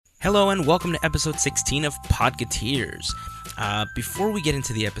Hello and welcome to episode 16 of Podcateers. Before we get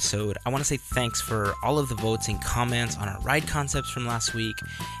into the episode, I want to say thanks for all of the votes and comments on our ride concepts from last week.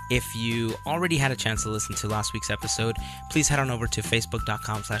 If you already had a chance to listen to last week's episode, please head on over to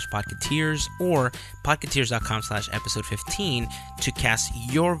facebook.com/podcateers or podcateers.com/episode 15 to cast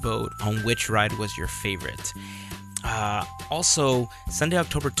your vote on which ride was your favorite. Also, Sunday,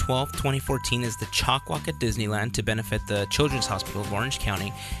 October 12th, 2014 is the Chalk Walk at Disneyland to benefit the Children's Hospital of Orange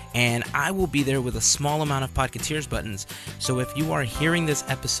County, and I will be there with a small amount of Podcateers buttons. So if you are hearing this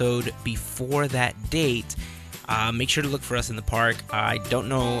episode before that date, make sure to look for us in the park. I don't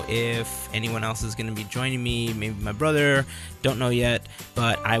know if anyone else is going to be joining me, maybe my brother, don't know yet,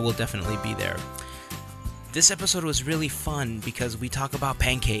 but I will definitely be there. This episode was really fun because we talk about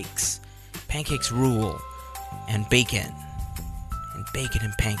pancakes. Pancakes rule. And bacon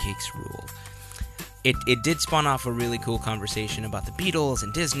and pancakes rule. It did spawn off a really cool conversation about the Beatles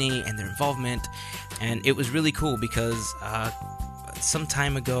and Disney and their involvement, and it was really cool because some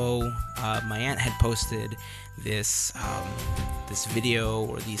time ago my aunt had posted this video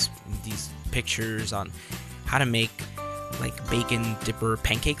or these pictures on how to make like bacon dipper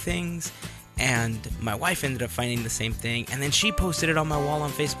pancake things. And my wife ended up finding the same thing, and then she posted it on my wall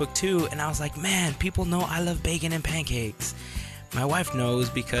on Facebook too, and I was like, man, people know I love bacon and pancakes. My wife knows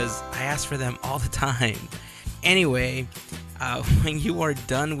because I ask for them all the time. Anyway, when you are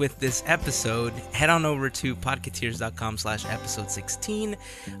done with this episode, head on over to podcateers.com/episode 16.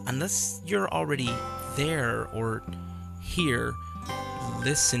 Unless you're already there or here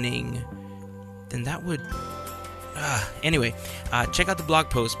listening, then that would... Anyway, check out the blog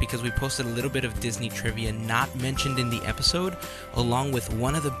post because we posted a little bit of Disney trivia not mentioned in the episode, along with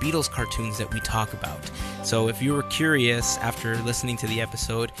one of the Beatles cartoons that we talk about. So if you were curious after listening to the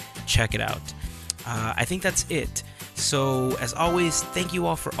episode, check it out. I think that's it. So as always, thank you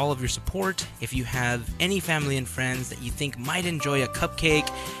all for all of your support. If you have any family and friends that you think might enjoy a cupcake,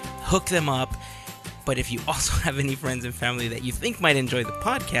 hook them up. But if you also have any friends and family that you think might enjoy the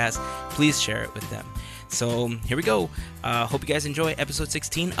podcast, please share it with them. So here we go. Hope you guys enjoy episode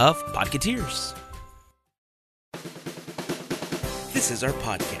 16 of Podcateers. This is our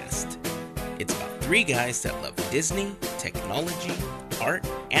podcast. It's about three guys that love Disney, technology, art,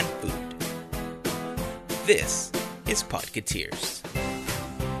 and food. This is Podcateers.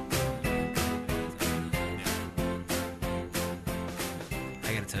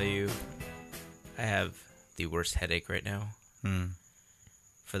 I gotta tell you, I have the worst headache right now.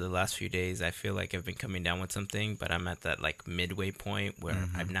 For the last few days, I feel like I've been coming down with something, but I'm at that like midway point where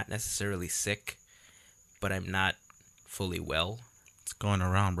I'm not necessarily sick, but I'm not fully well. It's going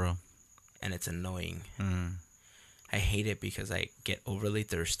around, bro. And it's annoying. I hate it because I get overly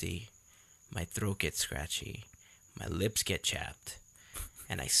thirsty, my throat gets scratchy, my lips get chapped,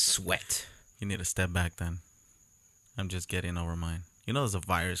 and I sweat. You need to step back then. I'm just getting over mine. You know there's a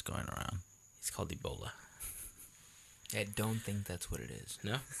virus going around. It's called Ebola. I don't think that's what it is.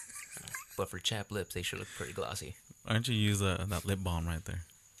 No? But for chapped lips, they should look pretty glossy. Why don't you use that lip balm right there?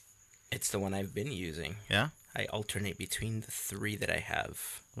 It's the one I've been using. Yeah? I alternate between the three that I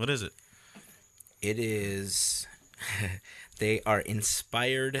have. What is it? It is... they are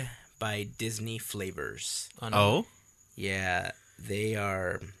inspired by Disney flavors. Oh? Yeah, they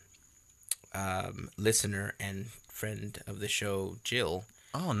are... listener and friend of the show, Jill.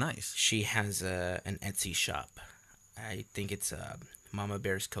 Oh, nice. She has an Etsy shop. I think it's Mama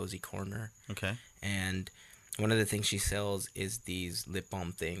Bear's Cozy Corner. Okay. And one of the things she sells is these lip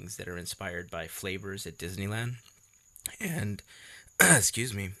balm things that are inspired by flavors at Disneyland. And,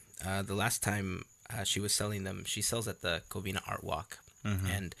 excuse me, the last time she was selling them, she sells at the Covina Art Walk.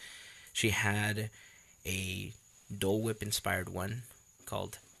 And she had a Dole Whip inspired one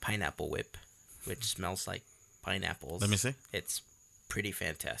called Pineapple Whip, which smells like pineapples. Let me see. It's pretty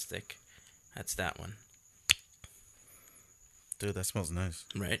fantastic. That's that one. Dude, that smells nice.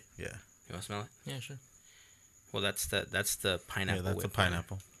 Right? Yeah. You want to smell it? Yeah, sure. Well, that's the pineapple. Yeah, that's whip a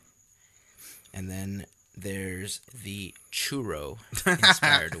pineapple. one. And then there's the churro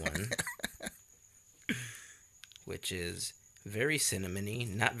inspired one, which is very cinnamony,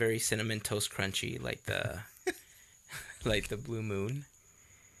 not very cinnamon toast crunchy like the Blue Moon.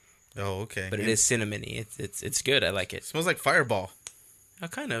 Oh, okay. But it is cinnamony. It's good. I like it. It smells like Fireball. Oh,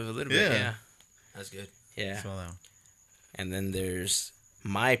 kind of a little bit. Yeah. That's good. Yeah. Smell that one. And then there's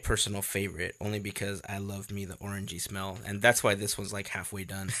my personal favorite, only because I love me the orangey smell, and that's why this one's like halfway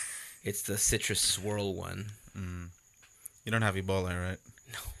done. It's the citrus swirl one. You don't have Ebola, right?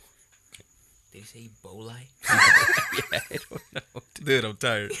 No. Did he say Ebola? Yeah, I don't know. Dude, I'm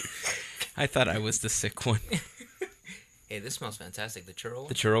tired. I thought I was the sick one. Hey, this smells fantastic. The churro one?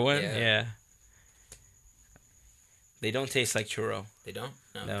 The churro one? Yeah. Yeah. They don't taste like churro. They don't?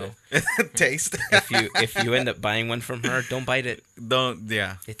 No. Good. Taste. If you end up buying one from her, don't bite it.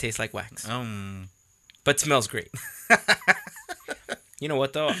 Yeah. It tastes like wax. But But smells great. You know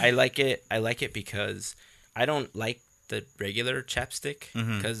what though? I like it. I like it because I don't like the regular chapstick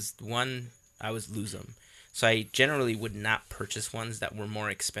because one, I always lose them. So I generally would not purchase ones that were more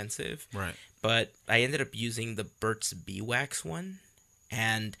expensive. right. But I ended up using the Burt's Bee Wax one,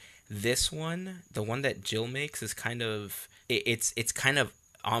 and this one, the one that Jill makes, is kind of it's kind of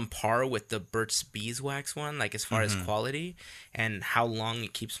on par with the Burt's Beeswax one, like as far as quality and how long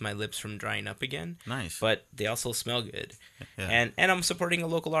it keeps my lips from drying up again. Nice. But they also smell good, Yeah. and I'm supporting a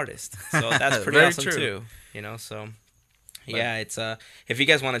local artist, so that's pretty Very awesome true. too. You know, so. Yeah, it's if you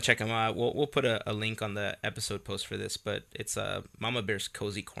guys want to check them out, we'll put a link on the episode post for this, but it's Mama Bear's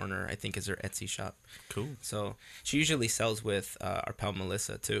Cozy Corner, I think is her Etsy shop. Cool. So she usually sells with our pal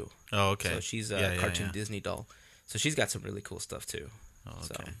Melissa too. Oh, okay. So she's a Yeah, cartoon yeah. Disney doll. So she's got some really cool stuff too. Oh,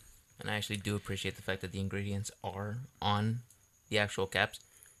 So okay. And I actually do appreciate the fact that the ingredients are on the actual caps.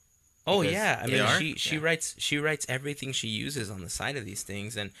 oh Because yeah, I they mean are? she writes everything she uses on the side of these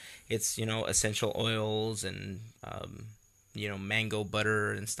things, and it's essential oils and mango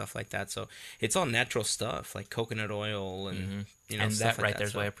butter and stuff like that. So it's all natural stuff like coconut oil and And stuff that like right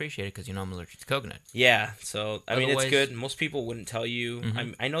there's so. why I appreciate it, because I'm allergic to coconut. Yeah, so I mean it's Otherwise- good. Most people wouldn't tell you.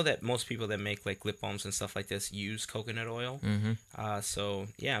 I know that most people that make like lip balms and stuff like this use coconut oil. So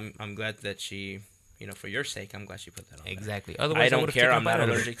yeah, I'm glad that she, for your sake, I'm glad she put that on. there. Exactly. Otherwise, I don't would've care. taken a I'm bite not out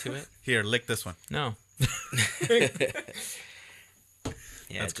of it. allergic to it. Here, lick this one. No.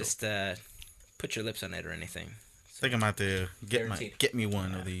 Yeah, That's cool. just put your lips on it or anything. I think I'm about to Guaranteed. get me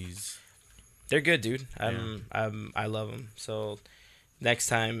one of these. They're good, dude. I love them. So next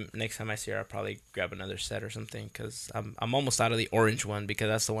time I see her, I'll probably grab another set or something because I'm almost out of the orange one because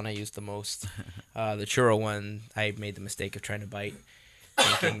that's the one I use the most. The churro one, I made the mistake of trying to bite,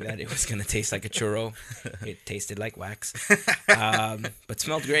 thinking that it was gonna taste like a churro. It tasted like wax, but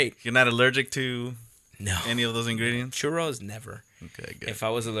smelled great. You're not allergic to No, any of those ingredients? churros never. Okay, good. If I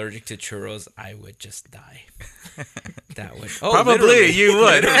was allergic to churros, I would just die. That would Probably literally. you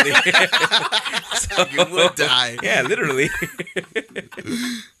would. So- You would die. Yeah, literally.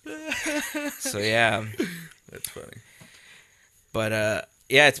 So yeah, That's funny. but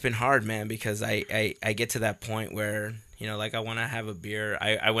yeah, it's been hard, man, because I get to that point where like I want to have a beer.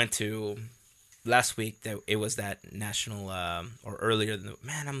 I went to last week that it was that national or earlier than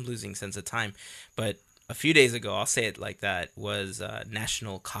man, I'm losing sense of time, but a few days ago, I'll say it like that, was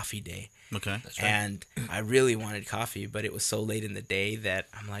National Coffee Day. Okay. That's right. And I really wanted coffee, but it was so late in the day that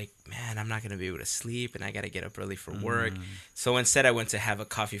I'm like, man, I'm not going to be able to sleep and I got to get up early for work. So instead, I went to have a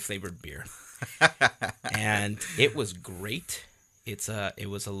coffee flavored beer. And it was great. It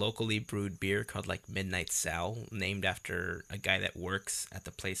was a locally brewed beer called like Midnight Sal, named after a guy that works at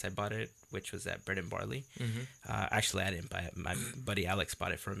the place I bought it, which was at Bread and Barley. Actually, I didn't buy it. My buddy Alex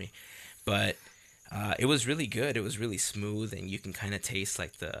bought it for me. But it was really good. It was really smooth, and you can kind of taste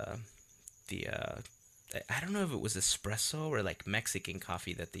like the I don't know if it was espresso or like Mexican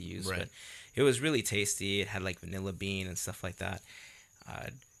coffee that they use, Right. but it was really tasty. It had like vanilla bean and stuff like that.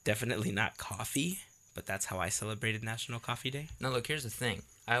 Definitely not coffee, but that's how I celebrated National Coffee Day. Now, look, here's the thing.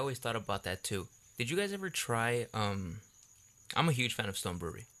 I always thought about that, too. Did you guys ever try... I'm a huge fan of Stone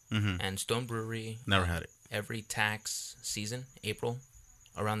Brewery. And Stone Brewery... Never had it. Every tax season, April,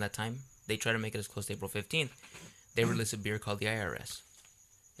 around that time, they try to make it as close to April 15th. They release a beer called the IRS.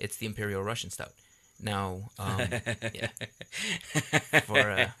 It's the Imperial Russian Stout. Now, yeah.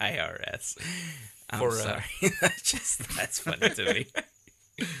 For, IRS. I'm for, sorry. That's funny to me.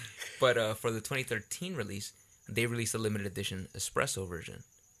 But for the 2013 release, they released a limited edition espresso version.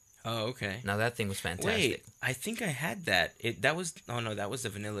 Oh, okay. Now, that thing was fantastic. Wait, I think I had that. That was the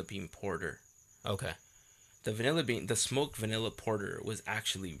vanilla bean porter. Okay. The smoked vanilla porter was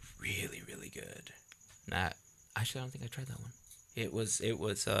actually really, really good. Actually, I don't think I tried that one. It was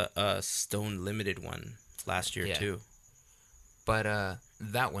a Stone Limited one last year Yeah. too. But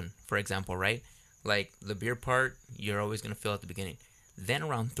that one, for example, right? Like the beer part, you're always gonna feel at the beginning. Then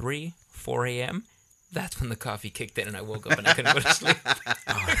around 4 a.m., that's when the coffee kicked in, and I woke up and I couldn't go to sleep.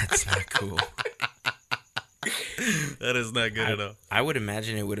 Oh, that's not cool. That is not good at all. I would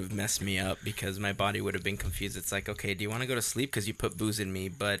imagine it would have messed me up because my body would have been confused. It's like, okay, do you want to go to sleep because you put booze in me?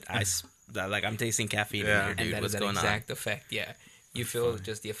 But I'm tasting caffeine Yeah. in here, And dude. that What's is that going exact effect. Yeah, you feel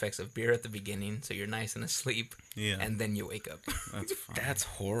just the effects of beer at the beginning, so you're nice and asleep, Yeah. and then you wake up. That's fine. on? That's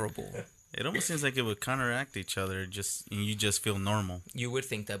horrible. It almost seems like it would counteract each other. You just feel normal. You would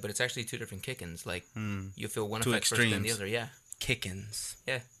think that, but it's actually two different kickins. Like, you feel one Two effect first, then the extremes. other. Yeah. Kickins.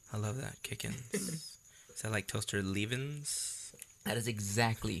 Yeah. I love that. Kickins. Is that like toaster leavings? That is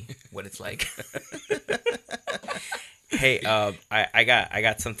exactly what it's like. Hey, I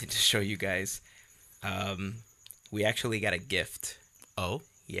got something to show you guys. We actually got a gift. Oh,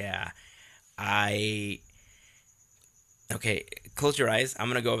 Yeah. Okay, close your eyes. I'm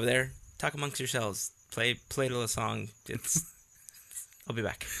gonna go over there. Talk amongst yourselves. Play a little song. I'll be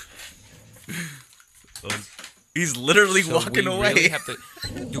back. he's literally So walking we away. really have to,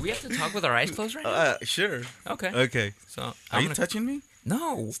 do we have to talk with our eyes closed right now? Sure. Okay. Okay. So Are I'm you gonna, touching me?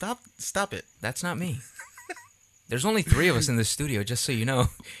 No, Stop it. that's not me. There's only 3 of us in this studio, just so you know.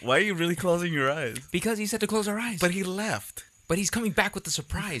 Why are you really closing your eyes? Because he said to close our eyes. But he left. But he's coming back with the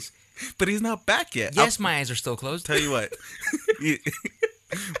surprise. But he's not back yet. Yes, my eyes are still closed. Tell you what.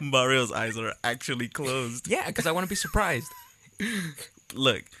 Mario's eyes are actually closed. Yeah, because I want to be surprised.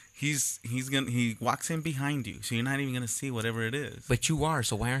 Look, he walks in behind you, so you're not even gonna see whatever it is. But you are,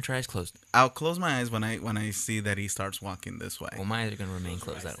 so why aren't your eyes closed? I'll close my eyes when I see that he starts walking this way. Well, my eyes are going to remain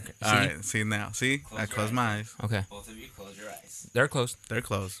closed. I don't care. All right, see now. See, I close my eyes. Okay. Both of you, close your eyes. They're closed. They're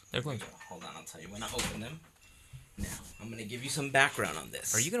closed. They're closed. Hold on, I'll tell you when I open them. Now, I'm gonna give you some background on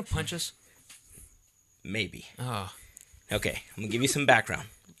this. Are you going to punch us? Maybe. Oh. Okay, I'm gonna give you some background.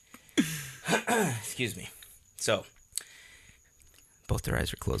 Excuse me. So, both their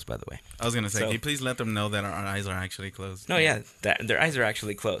eyes are closed, by the way. I was gonna say, So- can you please let them know that our eyes are actually closed? No, yeah, their eyes are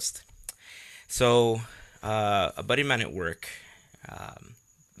actually closed. So, a buddy of mine at work,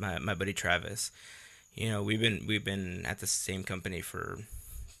 my buddy Travis, you know, we've been at the same company for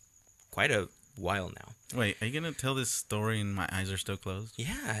quite a while now. Wait, are you gonna tell this story and my eyes are still closed?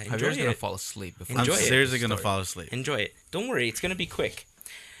 Yeah, enjoy Javier's going to it. fall asleep before Enjoy I'm it. seriously gonna fall asleep. Enjoy it. Don't worry, it's gonna be quick.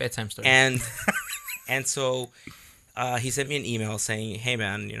 Bedtime story. And so he sent me an email saying, "Hey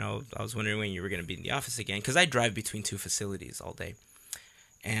man, you know, I was wondering when you were going to be in the office again because I drive between 2 facilities all day,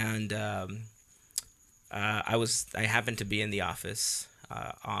 and I happened to be in the office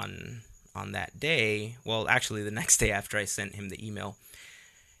on that day. Well, actually, the next day after I sent him the email,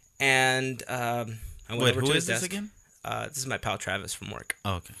 and I went Wait, over who to is his this desk. again? This is my pal Travis from work,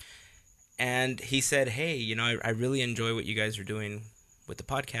 Oh, okay. and he said, "Hey, you know, I really enjoy what you guys are doing." With the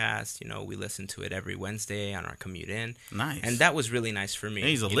podcast, you know, we listen to it every Wednesday on our commute in. Nice. And that was really nice for me. Yeah,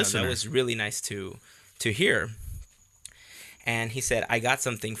 he's a You know, listener. that was really nice to hear. And he said, I got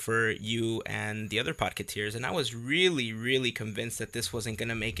something for you and the other podcateers. And I was really, really convinced that this wasn't going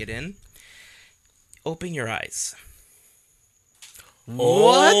to make it in. Open your eyes.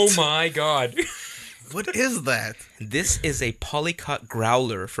 Oh my God. What is that? This is a Polycut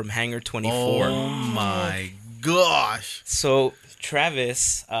Growler from Hangar 24. Oh my gosh. So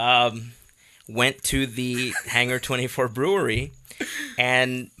Travis went to the Hangar 24 brewery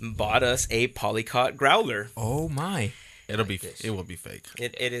and bought us a Polycut Growler. Oh my. It will be fake.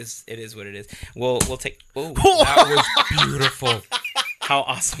 It is what it is. We'll take. Oh, That was beautiful. how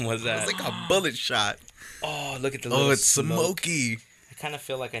awesome was that? It's like a bullet shot. Oh, look at the little Oh, it's smoke. smoky. I kind of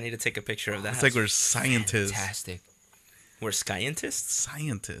feel like I need to take a picture of that. It's like we're scientists. Fantastic. We're scientists.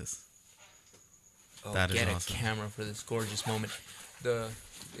 Scientists. Oh, That is get awesome. a camera for this gorgeous moment.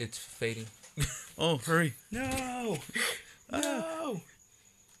 It's fading. Oh, hurry. No, no.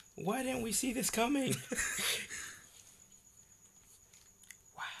 Why didn't we see this coming?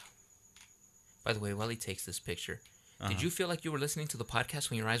 Wow. By the way, while he takes this picture, did you feel like you were listening to the podcast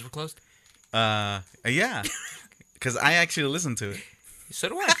when your eyes were closed? Yeah. Because I actually listened to it. So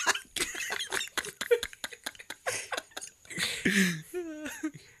do I.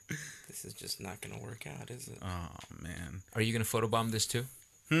 This is just not gonna work out, is it? Oh, man. Are you going to photobomb this too?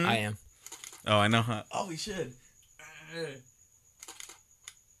 I am. Oh, I know how. Oh, we should.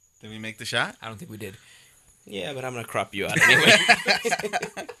 Did we make the shot? I don't think we did. Yeah, but I'm gonna crop you out anyway.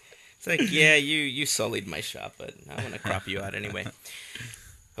 It's like, yeah, you sullied my shot, but I'm gonna crop you out anyway.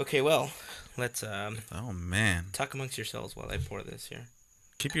 Okay, well, let's Oh, man. talk amongst yourselves while I pour this here.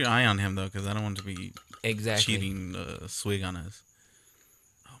 Keep your eye on him, though, because I don't want to be Exactly. cheating swig on us.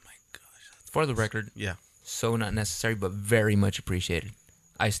 Oh, my gosh. For the record, Yeah. so not necessary, but very much appreciated.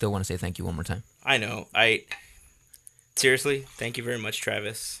 I still want to say thank you one more time. I know. Seriously, thank you very much,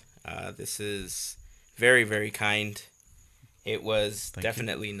 Travis. This is very, very kind. It was Thank you.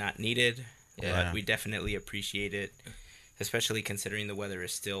 definitely not needed, Yeah. but we definitely appreciate it, especially considering the weather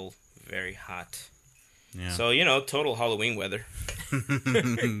is still very hot. Yeah. So, you know, total Halloween weather.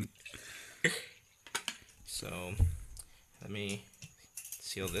 So, let me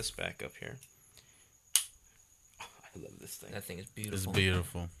seal this back up here. Oh, I love this thing. That thing is It's beautiful.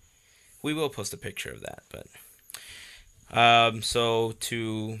 beautiful. We will post a picture of that, but so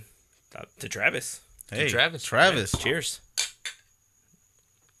to Travis. Hey, Travis. Travis. Cheers.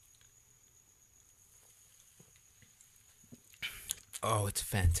 Oh, it's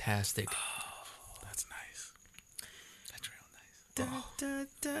fantastic. That's nice. That's real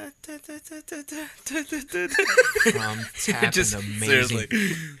nice. Tapping amazing. Seriously,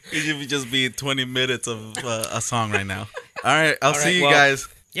 it should just be 20 minutes of a song right now. All right, I'll All right, see you well- guys.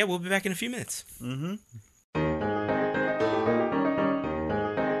 Yeah, we'll be back in a few minutes. Mm-hmm.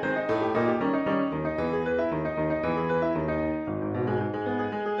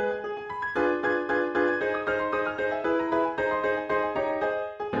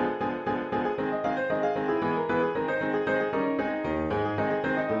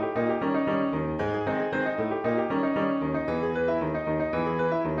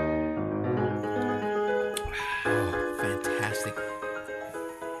 Oh, fantastic.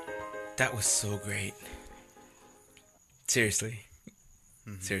 That was so great. Seriously.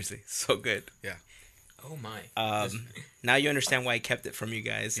 Seriously, so good. Oh my. Now you understand why I kept it from you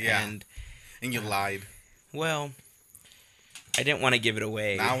guys. Yeah. And, And you lied. well, I didn't want to give it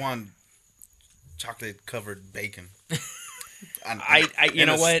away. Now I want chocolate covered bacon. You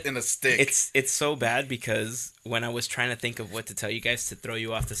know what? In a stick. It's so bad because when I was trying to think of what to tell you guys to throw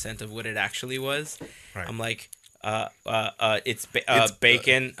you off the scent of what it actually was, Right. I'm like, it's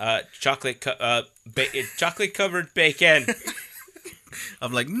bacon, chocolate covered bacon.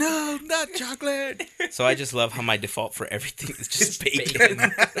 I'm like, no, not chocolate. So I just love how my default for everything is just It's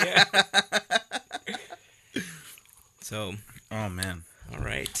bacon. Yeah. So, Oh man, all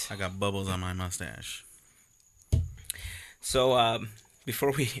right. I got bubbles on my mustache. So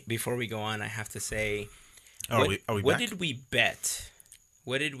before we go on, I have to say, Are what, we what back? did we bet?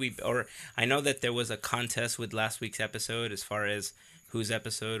 What did we? Or I know that there was a contest with last week's episode as far as whose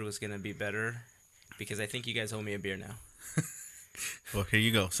episode was gonna be better, because I think you guys owe me a beer now. Well, here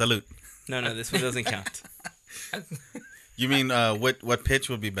you go. Salute. No, this one doesn't count. You mean what pitch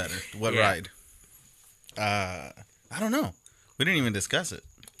would be better? What Yeah. ride? I don't know. We didn't even discuss it.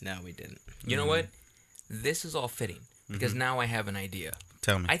 No, we didn't. You know what? This is all fitting because now I have an idea.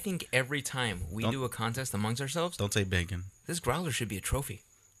 Tell me. I think every time we do a contest amongst ourselves, Don't say bacon. this growler should be a trophy.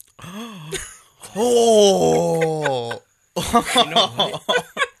 Oh. You know what?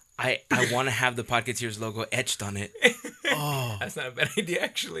 I want to have the Podcateers logo etched on it. Oh. That's not a bad idea,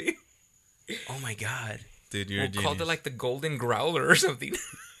 actually. Oh my god. Dude, you're a We'll call it genius. like the Golden Growler or something.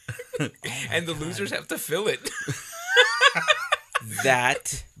 And the losers have to fill it.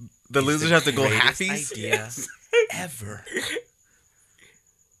 That the losers have to go greatest halfies? idea ever.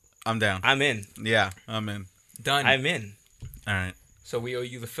 I'm down. I'm in. Yeah, I'm in. Done. I'm in. All right. So we owe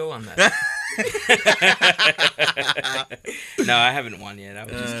you the fill on that. No, I haven't won yet. I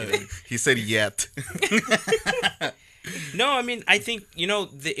was just kidding. He said yet. No, I mean, I think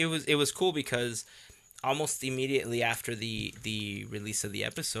it was cool because almost immediately after the release of the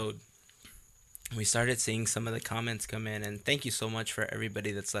episode, we started seeing some of the comments come in, and thank you so much for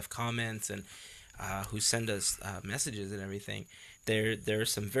everybody that's left comments and who send us messages and everything. There are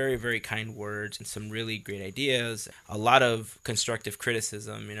some very, very kind words and some really great ideas, a lot of constructive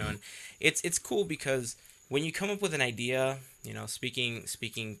criticism, and it's cool because when you come up with an idea,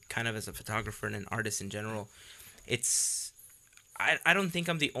 speaking kind of as a photographer and an artist in general, I don't think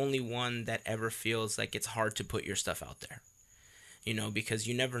I'm the only one that ever feels like it's hard to put your stuff out there. Because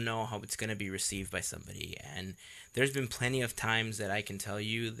you never know how it's going to be received by somebody. And there's been plenty of times that I can tell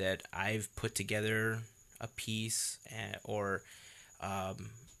you that I've put together a piece or,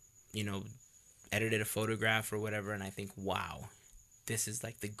 edited a photograph or whatever, and I think, wow, this is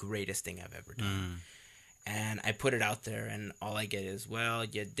like the greatest thing I've ever done. And I put it out there, and all I get is, well,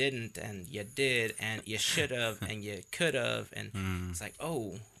 you didn't, and you did, and you should have, and you could have. And it's like,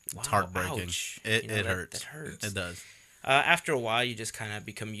 oh, wow, It's heartbreaking. ouch. It hurts. That hurts. It does. After a while, you just kind of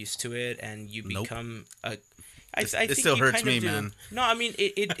become used to it, and you Nope. become a. It think still you hurts kind of me, do. man. No, I mean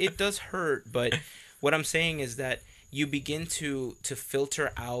it does hurt, but what I'm saying is that you begin to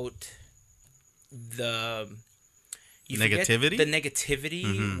filter out the forget Negativity? the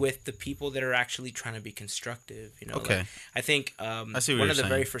negativity with the people that are actually trying to be constructive. Okay. Like, I think see what one of you're the saying.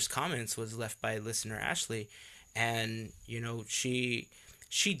 very first comments was left by listener Ashley, and she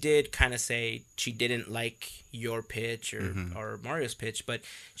did kind of say she didn't like your pitch or Mario's pitch, but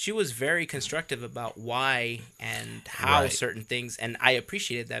she was very constructive about why and how Right. certain things, and I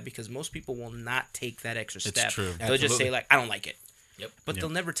appreciated that because most people will not take that extra step. true. They'll just say Absolutely. like, I don't like it. Yep. But they'll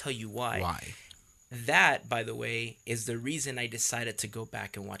never tell you why. Why? That, by the way, is the reason I decided to go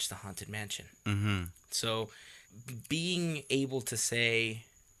back and watch The Haunted Mansion. Mm-hmm. So being able to say,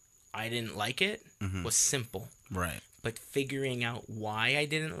 I didn't like it was simple. Right. But figuring out why I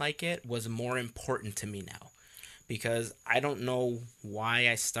didn't like it was more important to me now. Because I don't know why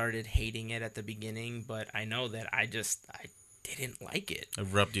I started hating it at the beginning, but I know that I didn't like it. It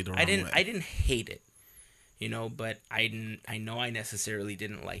rubbed you the wrong way. I didn't hate it, but I know I necessarily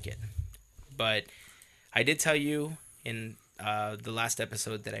didn't like it. But I did tell you in the last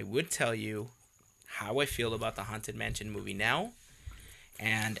episode that I would tell you how I feel about the Haunted Mansion movie now.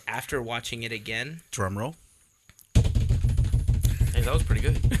 And after watching it again... Drum roll. Hey, that was pretty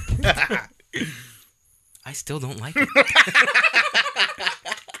good. I still don't like it.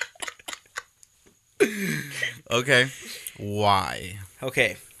 Okay. Why?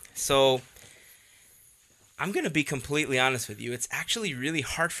 Okay, so I'm going to be completely honest with you. It's actually really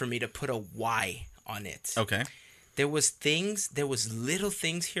hard for me to put a why on it. Okay. There was little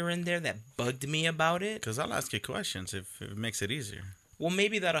things here and there that bugged me about it. Because I'll ask you questions if it makes it easier. Well,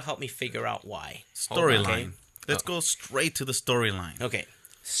 maybe that'll help me figure out why. Storyline. Okay. Let's go straight to the storyline. Okay.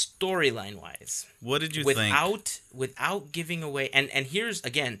 Storyline wise. What did you think? Without giving away, and here's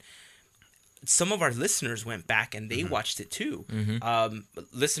again, some of our listeners went back and they watched it too.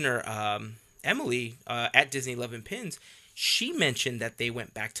 Listener Emily at Disney Love and Pins, she mentioned that they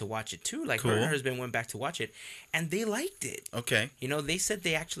went back to watch it too. Like her and her husband went back to watch it, and they liked it. Okay. They said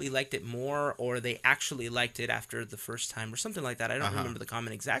they actually liked it more, or they actually liked it after the first time, or something like that. I don't remember the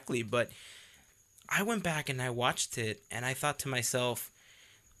comment exactly, but I went back and I watched it, and I thought to myself,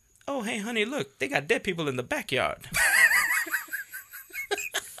 "Oh, hey, honey, look, they got dead people in the backyard."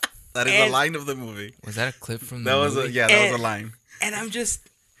 That is a line of the movie. Was that a clip from the That movie? was a line. And I'm just...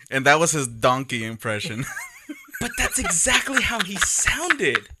 And that was his donkey impression. But that's exactly how he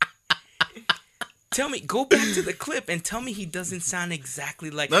sounded. Tell me, go back to the clip and tell me he doesn't sound exactly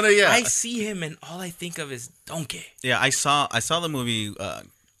like... No, yeah. I see him and all I think of is donkey. Yeah, I saw the movie, I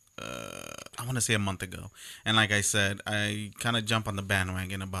want to say a month ago. And like I said, I kind of jumped on the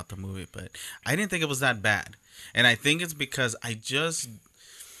bandwagon about the movie, but I didn't think it was that bad. And I think it's because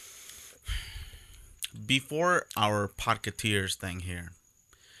before our Podcateers thing here,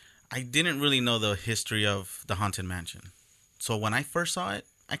 I didn't really know the history of the Haunted Mansion. So when I first saw it,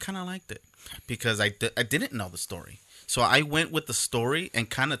 I kind of liked it because I didn't know the story. So I went with the story and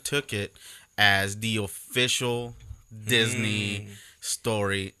kind of took it as the official Disney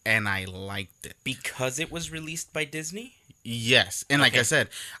story, and I liked it. Because it was released by Disney? Yes. And like I said,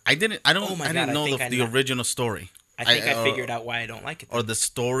 I didn't know the original story. I think I figured out why I don't like it. Or the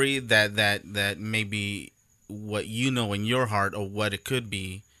story that maybe what you know in your heart or what it could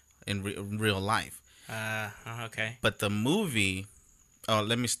be in real life. Okay. But the movie,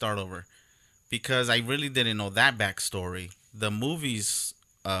 let me start over. Because I really didn't know that backstory. The movie's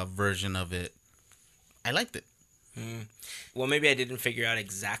version of it, I liked it. Well, maybe I didn't figure out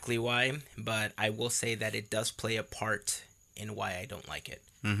exactly why, but I will say that it does play a part in why I don't like it.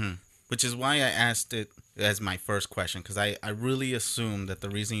 Mm-hmm. Which is why I asked it as my first question, because I really assumed that the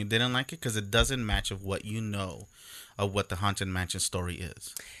reason you didn't like it because it doesn't match of what you know of what the Haunted Mansion story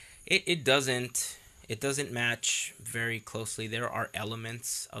is. It doesn't match very closely. There are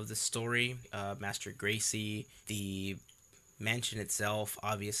elements of the story, Master Gracie, the mansion itself,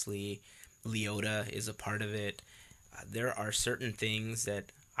 obviously, Leota is a part of it. There are certain things that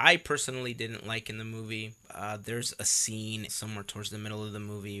I personally didn't like in the movie. There's a scene somewhere towards the middle of the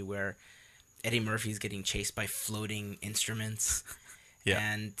movie where Eddie Murphy's getting chased by floating instruments. Yeah.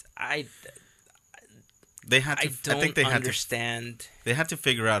 And they had to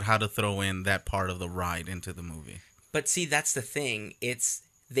figure out how to throw in that part of the ride into the movie. But see, that's the thing.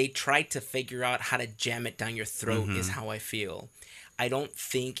 They tried to figure out how to jam it down your throat is how I feel. I don't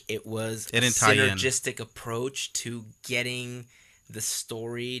think it was a synergistic approach to getting the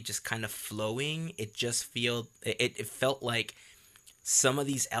story just kind of flowing. It felt like some of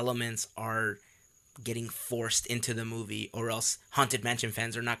these elements are getting forced into the movie, or else Haunted Mansion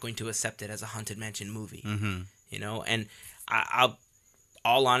fans are not going to accept it as a Haunted Mansion movie. And I'll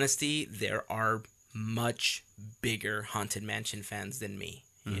all honesty, there are much bigger Haunted Mansion fans than me.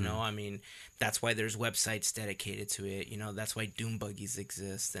 I mean, that's why there's websites dedicated to it. That's why Doom Buggies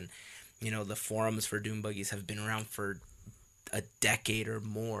exist. And, the forums for Doom Buggies have been around for a decade or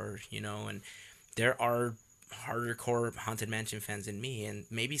more, and there are hardcore Haunted Mansion fans than me. And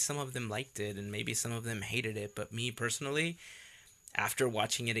maybe some of them liked it and maybe some of them hated it. But me personally, after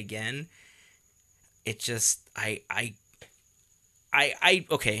watching it again, it just,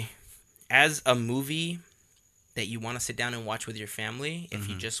 okay, as a movie that you want to sit down and watch with your family, if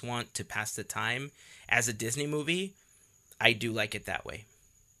you just want to pass the time, as a Disney movie, I do like it that way.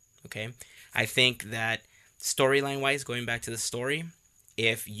 Okay? I think that storyline-wise, going back to the story,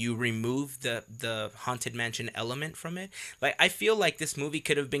 if you remove the haunted mansion element from it. Like, I feel like this movie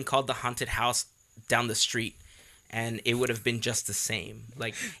could have been called The Haunted House Down the Street, and it would have been just the same.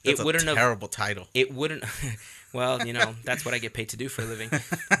 Like, That's it wouldn't a have. terrible title. It wouldn't. Well, you know, that's what I get paid to do for a living.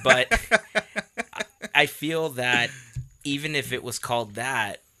 But I feel that even if it was called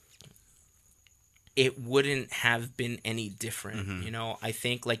that, it wouldn't have been any different. Mm-hmm. You know, I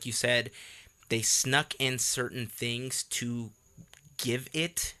think, like you said, they snuck in certain things to give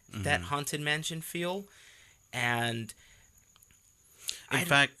it that haunted mansion feel, and In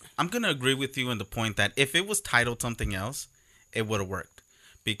fact, I'm going to agree with you in the point that if it was titled something else, it would have worked.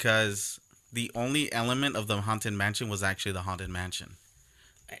 Because the only element of the Haunted Mansion was actually the Haunted Mansion.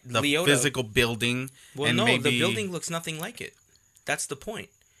 The Leota, physical building. well, and no, maybe... the building looks nothing like it. That's the point.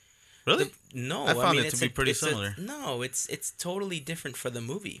 Really? No, I found mean, it to it's be pretty it's similar. No, it's totally different for the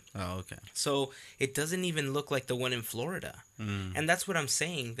movie. Oh, okay. So it doesn't even look like the one in Florida. Mm. And that's what I'm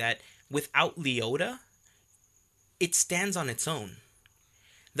saying, that without Leota, it stands on its own.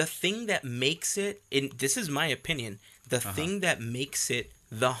 The thing that makes it, this is my opinion, the thing that makes it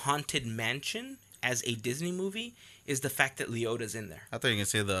the Haunted Mansion as a Disney movie is the fact that Leota's in there. I thought you were going to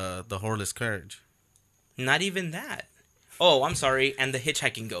say the Horrorless Carriage. Not even that. Oh, I'm sorry, and the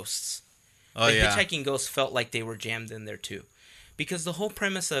hitchhiking ghosts. Oh, The yeah. hitchhiking ghosts felt like they were jammed in there too. Because the whole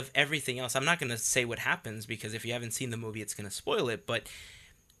premise of everything else, I'm not going to say what happens because if you haven't seen the movie, it's going to spoil it. But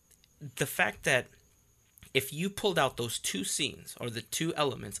the fact that if you pulled out those two scenes or the two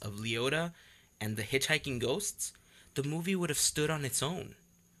elements of Leota and the hitchhiking ghosts, the movie would have stood on its own.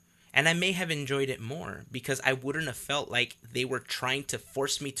 And I may have enjoyed it more because I wouldn't have felt like they were trying to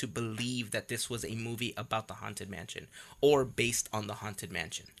force me to believe that this was a movie about the Haunted Mansion or based on the Haunted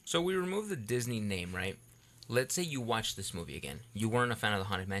Mansion. So we remove the Disney name, right? Let's say you watched this movie again. You weren't a fan of the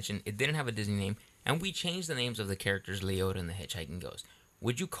Haunted Mansion. It didn't have a Disney name. And we changed the names of the characters Leota and the Hitchhiking Ghost.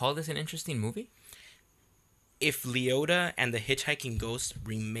 Would you call this an interesting movie? If Leota and the hitchhiking ghost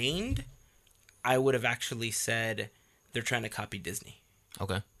remained, I would have actually said they're trying to copy Disney.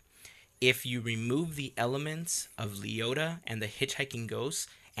 Okay. If you remove the elements of Leota and the hitchhiking ghost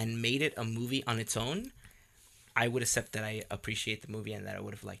and made it a movie on its own, I would accept that I appreciate the movie and that I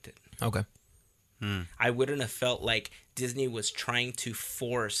would have liked it. Okay. I wouldn't have felt like Disney was trying to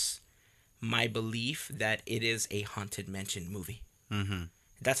force my belief that it is a Haunted Mansion movie. Mm-hmm.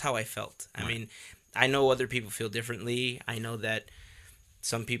 That's how I felt. I mean, I know other people feel differently. I know that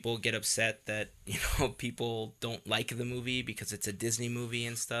some people get upset that, you know, people don't like the movie because it's a Disney movie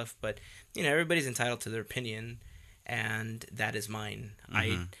and stuff. But, you know, everybody's entitled to their opinion, and that is mine.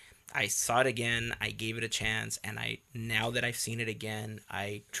 I saw it again. I gave it a chance, and now that I've seen it again,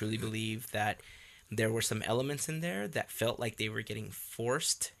 I truly believe that there were some elements in there that felt like they were getting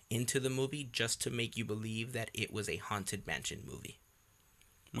forced into the movie just to make you believe that it was a Haunted Mansion movie.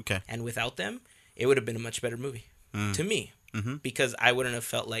 Okay. And without them, it would have been a much better movie to me because I wouldn't have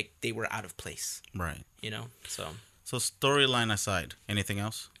felt like they were out of place, Right. you know? So storyline aside, anything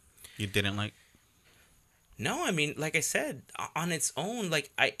else you didn't like? no, I mean, like I said, on its own, like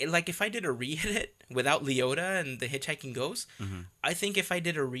if I did a re-edit without Leota and the hitchhiking ghost, I think if I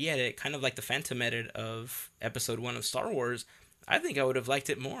did a re-edit, kind of like the Phantom edit of Episode 1 of Star Wars, I think I would have liked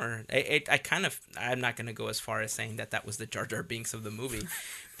it more. I'm not going to go as far as saying that was the Jar Jar Binks of the movie,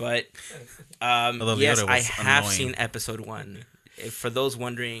 but Although yes, Leota I was have annoying. seen Episode 1. For those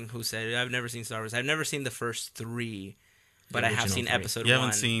wondering who said, I've never seen Star Wars, I've never seen the first 3, but I have original seen 3. Episode 1. You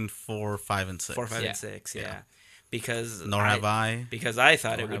haven't seen 4, 5, and 6. 4, 5, Yeah. and 6, yeah. Because Nor have I. Because I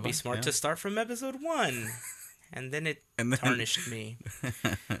thought Nor it would have be I, smart yeah. to start from Episode 1. And then it And then- tarnished me.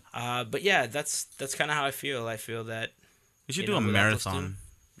 But yeah, that's kind of how I feel. I feel that We should You do know, a without those marathon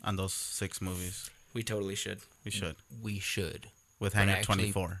on those 6 movies. we totally should. We should. We should. With But Hangar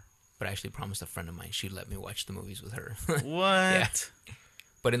actually- 24. But I actually promised a friend of mine she'd let me watch the movies with her. What?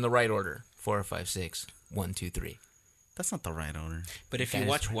 But in the right order. 4, 5, 6, 1, 2, 3. That's not the right order. But if That you is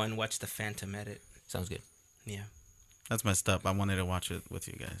watch right. one, watch the Phantom edit. Sounds good. Yeah. That's messed up. I wanted to watch it with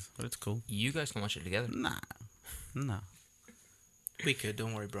you guys, but it's cool. You guys can watch it together. Nah. No. We could.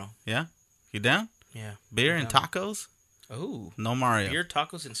 Don't worry, bro. Yeah? You down? Yeah. Beer I'm and down. tacos? Oh. No Mario. Beer,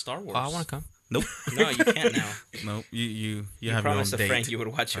 tacos, and Star Wars. Oh, I want to come. Nope. No, you can't now. Nope. You You have your own promised a date. friend you would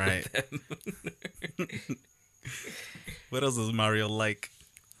watch it Right. with them. What else does Mario like?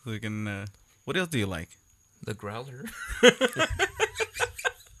 We can. What else do you like? The Growler.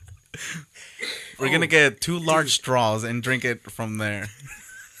 We're gonna get 2 large straws and drink it from there.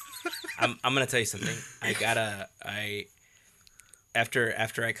 I'm gonna tell you something.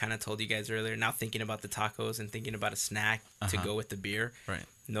 After I kind of told you guys earlier, now thinking about the tacos and thinking about a snack to go with the beer. Right.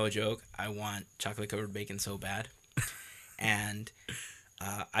 No joke. I want chocolate covered bacon so bad, and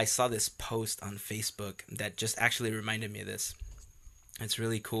I saw this post on Facebook that just actually reminded me of this. It's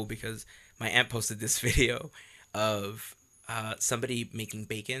really cool because my aunt posted this video of somebody making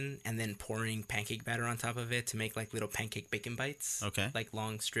bacon and then pouring pancake batter on top of it to make like little pancake bacon bites. Okay. Like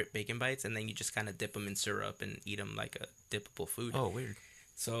long strip bacon bites, and then you just kind of dip them in syrup and eat them like a dippable food. Oh, weird.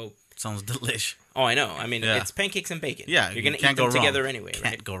 So. Sounds delish. Oh, I know. I mean, Yeah. it's pancakes and bacon. Yeah, You're going to can't eat them go wrong. together anyway, Can't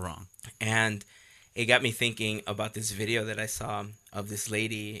right? go wrong. And it got me thinking about this video that I saw of this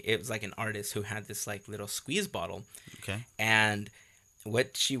lady. It was like an artist who had this like little squeeze bottle. Okay. And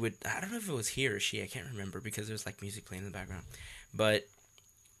what she would, I don't know if it was he or she, I can't remember because there's like music playing in the background. But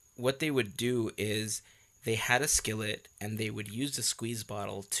what they would do is they had a skillet and they would use the squeeze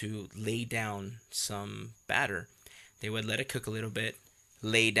bottle to lay down some batter. They would let it cook a little bit,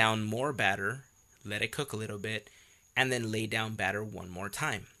 lay down more batter, let it cook a little bit, and then lay down batter one more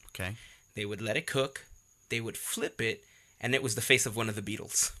time. Okay. They would let it cook, they would flip it, and it was the face of one of the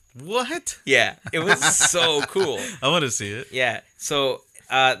Beatles. What? Yeah, it was so cool. I want to see it. Yeah, so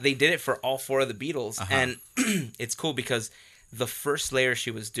they did it for all four of the Beatles, and it's cool because the first layer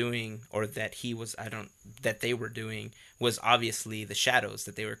she was doing, or that that they were doing, was obviously the shadows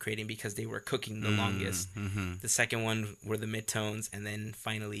that they were creating because they were cooking the longest. Mm-hmm. The second one were the midtones, and then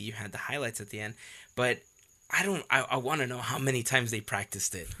finally you had the highlights at the end. But I want to know how many times they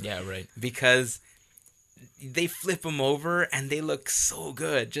practiced it. Yeah, right. Because they flip them over and they look so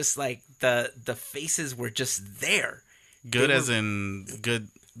good. Just like the faces were just there. Good They as in good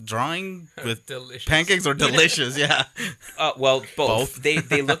drawing with Delicious. pancakes or delicious? Yeah. Well, both. Both.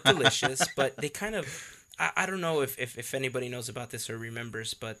 They look delicious, but they kind of... I don't know if anybody knows about this or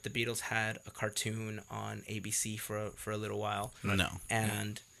remembers, but the Beatles had a cartoon on ABC for a little while. No.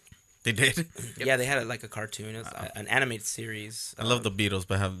 And... They did? Yeah, they had like a cartoon. It was an animated series. I love the Beatles,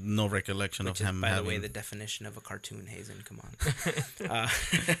 but I have no recollection Which of is, him by having... the way, the definition of a cartoon, Hazen. Come on.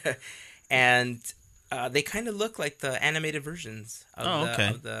 And they kind of look like the animated versions of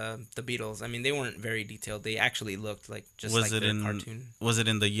the Beatles. I mean, they weren't very detailed. They actually looked like just like their cartoon. Was it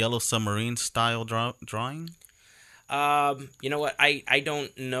in the Yellow Submarine style drawing? You know what? I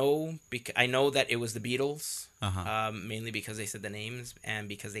don't know. I know that it was the Beatles. Uh-huh. Mainly because they said the names and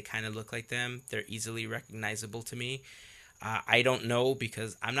because they kind of look like them. They're easily recognizable to me. I don't know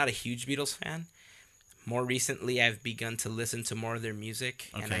because I'm not a huge Beatles fan. More recently, I've begun to listen to more of their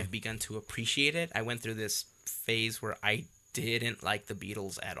music and I've begun to appreciate it. I went through this phase where I didn't like the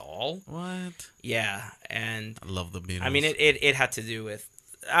Beatles at all. What? Yeah, and I love the Beatles. I mean, it had to do with...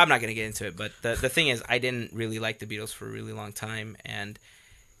 I'm not going to get into it, but the thing is, I didn't really like the Beatles for a really long time, and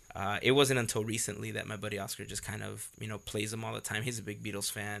it wasn't until recently that my buddy Oscar just kind of, plays them all the time. He's a big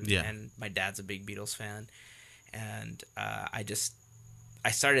Beatles fan, and my dad's a big Beatles fan, and I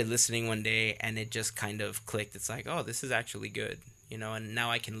started listening one day, and it just kind of clicked. It's like, oh, this is actually good, and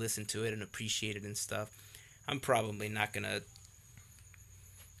now I can listen to it and appreciate it and stuff. I'm probably not going to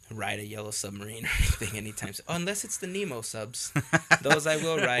ride a Yellow Submarine or anything anytime soon. Unless it's the Nemo subs. Those I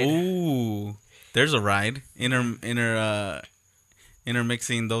will ride. Ooh. There's a ride.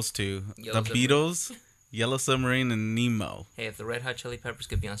 Intermixing those two. Yellow the Submarine. Beatles, Yellow Submarine, and Nemo. Hey, if the Red Hot Chili Peppers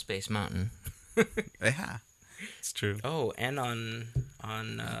could be on Space Mountain. Yeah. It's true. Oh, and on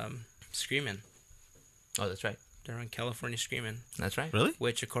Screamin'. Oh, that's right. They're on California Screamin'. That's right. Really?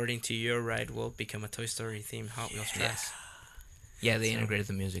 Which, according to your ride, will become a Toy Story themed Hot Wheels track. Yes. Yeah, they integrated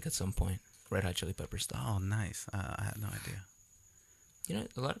the music at some point. Red Hot Chili Peppers stuff. Oh, nice. I had no idea.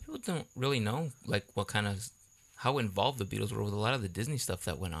 A lot of people don't really know, like, how involved the Beatles were with a lot of the Disney stuff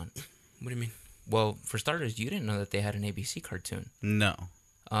that went on. What do you mean? Well, for starters, you didn't know that they had an ABC cartoon. No.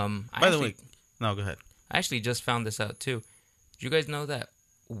 By By the way, no, go ahead. I actually just found this out, too. Did you guys know that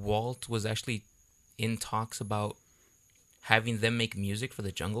Walt was actually in talks about having them make music for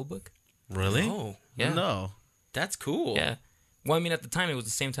the Jungle Book? Really? Oh, Yeah. No. that's cool. Yeah. Well, I mean, at the time, it was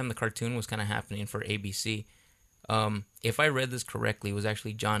the same time the cartoon was kind of happening for ABC. If I read this correctly, it was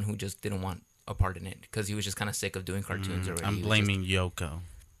actually John who just didn't want a part in it because he was just kind of sick of doing cartoons already. I'm He was blaming Yoko.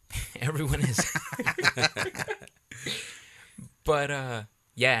 Everyone is. But,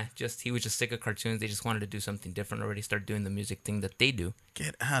 yeah, he was just sick of cartoons. They just wanted to do something different already, start doing the music thing that they do.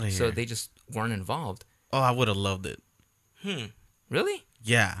 Get out of here. So they just weren't involved. Oh, I would have loved it. Really?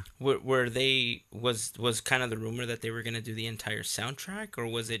 Yeah. Were they was kind of the rumor that they were going to do the entire soundtrack, or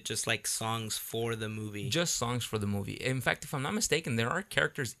was it just like songs for the movie? Just songs for the movie. In fact, if I'm not mistaken, there are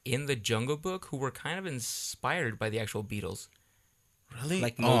characters in the Jungle Book who were kind of inspired by the actual Beatles. Really?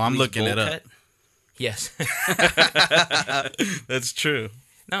 Like oh, I'm Mowgli's looking it bowl up. cut? Yes. That's true.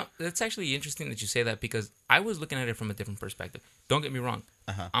 Now, it's actually interesting that you say that because I was looking at it from a different perspective. Don't get me wrong.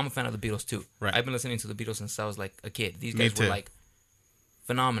 I'm a fan of the Beatles too. Right. I've been listening to the Beatles since I was like a kid. These Me guys were too. like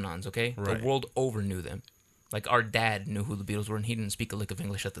phenomenons, okay? Right. The world over knew them. Like, our dad knew who the Beatles were, and he didn't speak a lick of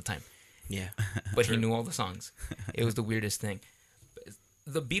English at the time. Yeah. But he knew all the songs. It was the weirdest thing.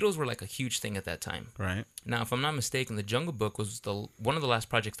 The Beatles were like a huge thing at that time. Right. Now, if I'm not mistaken, The Jungle Book was one of the last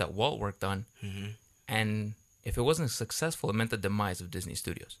projects that Walt worked on. Mm-hmm. And if it wasn't successful, it meant the demise of Disney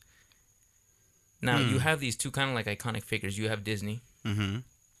Studios. Now, you have these two kind of like iconic figures. You have Disney, Mm-hmm.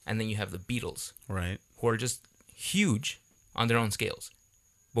 and then you have the Beatles, Right. who are just huge on their own scales.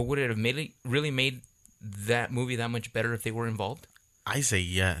 But would it have really made that movie that much better if they were involved? I say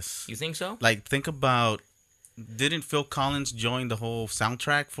yes. You think so? Like, think about, didn't Phil Collins join the whole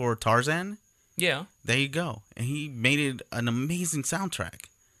soundtrack for Tarzan? Yeah. There you go. And he made it an amazing soundtrack.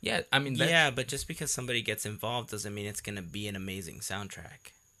 Yeah, I mean, Yeah, but just because somebody gets involved doesn't mean it's going to be an amazing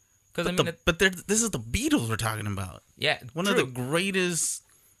soundtrack. because I But, mean, this is the Beatles we're talking about. yeah, One true. of the greatest,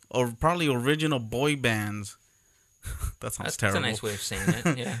 or probably original boy bands. That sounds That's a terrible. nice way of saying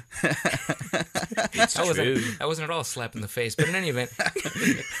it. Yeah, It's true. that wasn't at all a slap in the face. But in any event,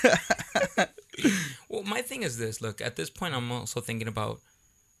 well, my thing is this. Look, at this point, I'm also thinking about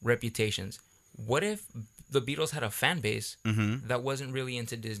reputations. What if the Beatles had a fan base Mm-hmm. that wasn't really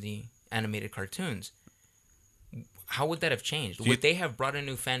into Disney animated cartoons? How would that have changed? Do you- Would they have brought a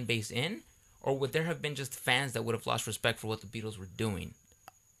new fan base in, or would there have been just fans that would have lost respect for what the Beatles were doing?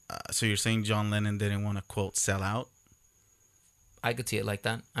 So you're saying John Lennon didn't want to, quote, sell out? I could see it like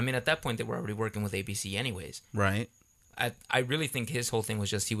that. I mean, at that point, they were already working with ABC anyways. Right. I really think his whole thing was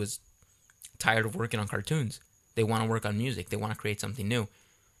just he was tired of working on cartoons. They want to work on music. They want to create something new.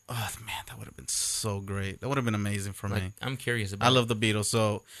 Oh, man, that would have been so great. That would have been amazing for Like, me. I'm curious about I love the Beatles,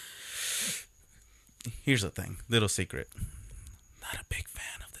 so here's the thing. Little secret. Not a big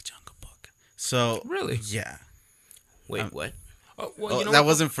fan of the Jungle Book. So, Really? yeah. Wait, what? Oh, well, Oh, you know that what?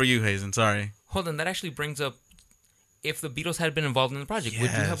 wasn't for you, Hazen. Sorry. Hold on, that actually brings up if the Beatles had been involved in the project, would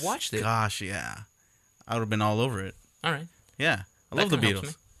you have Yes. watched it? Gosh, yeah. I would have been all over it. All right. Yeah. I That love the kinda helps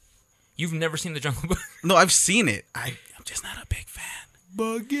Beatles. me. You've never seen the Jungle Book? No, I've seen it. I'm just not a big fan.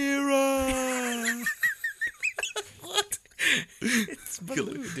 Bagheera. What? It's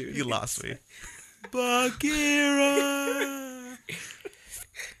Baloo, dude. You lost me. Bagheera.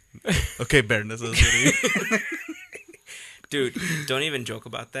 Okay, Baron, this is what Dude, don't even joke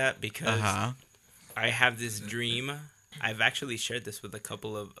about that because Uh-huh. I have this dream. I've actually shared this with a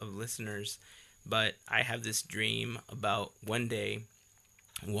couple of listeners, but I have this dream about one day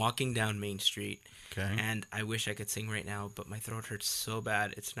walking down Main Street, Okay. and I wish I could sing right now, but my throat hurts so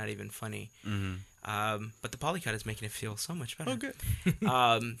bad, it's not even funny. Mm-hmm. But the polycut is making it feel so much better. Oh, good.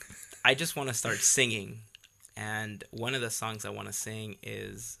 I just want to start singing, and one of the songs I want to sing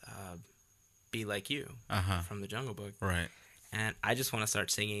is Be Like You Uh-huh. from the Jungle Book. Right. And I just want to start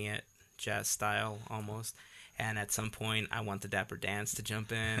singing it, jazz style almost. And at some point, I want the Dapper Dans to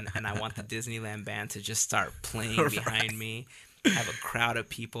jump in, and I want the Disneyland band to just start playing behind me, have a crowd of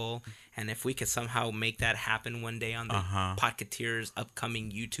people. And if we could somehow make that happen one day on the Uh-huh. Podcateers'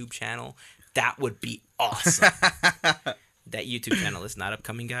 upcoming YouTube channel, that would be awesome. That YouTube channel is not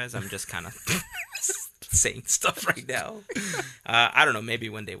upcoming, guys. I'm just kind of saying stuff right now. I don't know. Maybe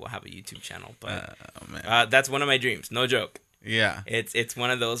one day we'll have a YouTube channel, but Oh, man. that's one of my dreams. No joke. Yeah. It's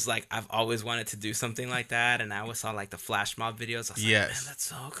one of those, like, I've always wanted to do something like that, and I always saw like the flash mob videos. I was Yes. like, man, that's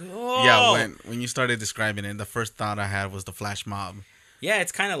so cool. Yeah, when you started describing it, the first thought I had was the flash mob. Yeah,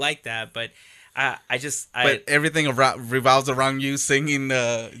 it's kind of like that, but But everything revolves around you singing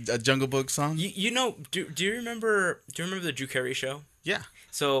a Jungle Book song? you know, do you remember the Drew Carey show? Yeah.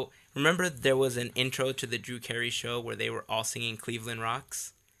 So remember there was an intro to the Drew Carey show where they were all singing Cleveland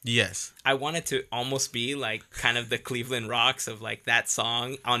Rocks. Yes. I want it to almost be like kind of the Cleveland Rocks of like that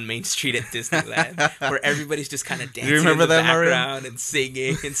song on Main Street at Disneyland, where everybody's just kind of dancing remember in the that, Mario? background and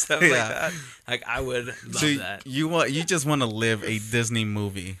singing and stuff like Yeah. that. Like I would love So that. you just want to live a Disney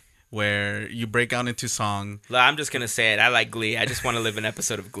movie where you break out into song. Look, I'm just gonna say it. I like Glee. I just want to live an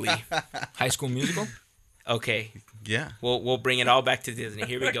episode of Glee. High School Musical? Okay, Yeah, we'll bring it all back to Disney.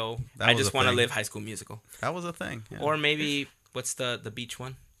 Here we go. That I was just a want to thing. live High School Musical, that was a thing. Yeah. or maybe what's the beach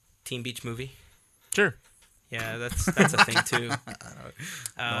one? Teen Beach Movie. Sure. Yeah, that's a thing too.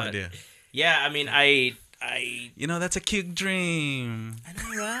 no idea. Yeah, I mean, I You know, that's a cute dream. I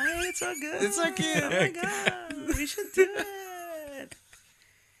know, right? It's so good. It's so cute. Oh my god, we should do it.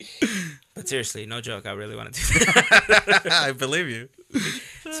 But seriously, no joke. I really want to do that. I believe you.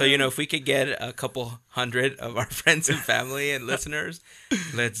 So, you know, if we could get a couple hundred of our friends and family and listeners,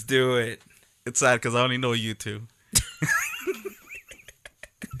 let's do it. It's sad because I only know you two.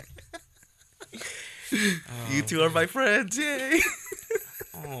 You two are my friends. Yay.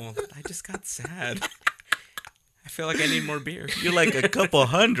 Oh, I just got sad. I feel like I need more beer. You're like a couple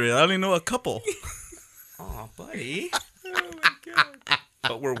hundred. I only know a couple. Oh, buddy. Oh my god.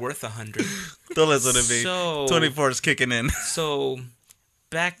 But we're worth 100. Don't listen to me. So 24 is kicking in. So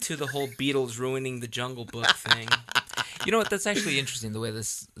back to the whole Beatles ruining the Jungle Book thing. You know what? That's actually interesting the way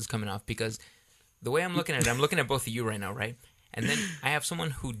this is coming off, because the way I'm looking at it, I'm looking at both of you right now, right? And then I have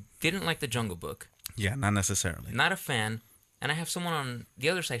someone who didn't like the Jungle Book, Yeah, not necessarily. not a fan, and I have someone on the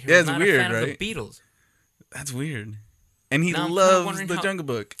other side here Yeah, who's it's not weird, a fan of right? the Beatles. That's weird. And he Now, I'm kinda loves wondering the how- Jungle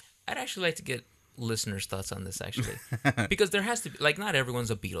Book. I'd actually like to get listeners' thoughts on this, actually. Because there has to be, like, not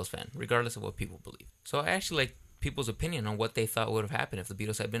everyone's a Beatles fan, regardless of what people believe. So I actually like people's opinion on what they thought would have happened if the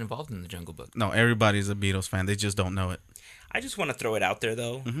Beatles had been involved in the Jungle Book. No, everybody's a Beatles fan. They just don't know it. I just want to throw it out there,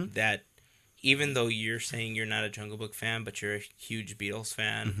 though, Mm-hmm. that even though you're saying you're not a Jungle Book fan, but you're a huge Beatles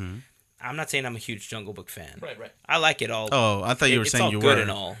fan, Mm-hmm. I'm not saying I'm a huge Jungle Book fan. Right. I like it all. Oh, I thought you were It's saying all you good were. and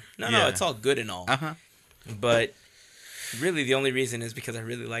all. No, Yeah. it's all good and all. Uh-huh. But really, the only reason is because I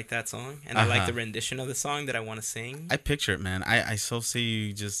really like that song, and I like Uh-huh. the rendition of the song that I want to sing. I picture it, man. I so see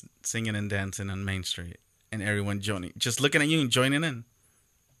you just singing and dancing on Main Street and everyone joining. Just looking at you and joining in.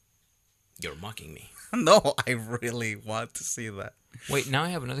 You're mocking me. No, I really want to see that. Wait, now I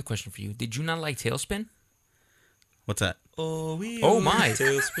have another question for you. Did you not like Tailspin? What's that? Oh, my.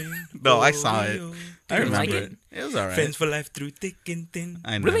 Tailspin. No, I saw it. I You didn't like remember it. It was all right. Friends for life through thick and thin.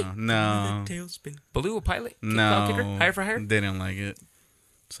 I know. Really? No. Tailspin. Baloo a pilot? No. Cloud kicker? Higher for higher? They didn't like it.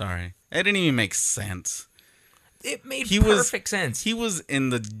 Sorry. It didn't even make sense. It made He was- perfect sense. He was in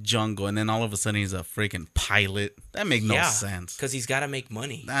the jungle and then all of a sudden he's a freaking pilot. That made no sense. Because he's got to make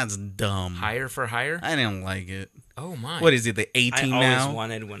money. That's dumb. Higher for higher? I didn't like it. Oh my. What is it, the I 18 always now?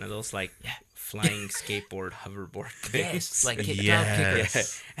 wanted one of those, like, flying skateboard hoverboard things. Yes, like kick Yes. cloud kicker. Yeah.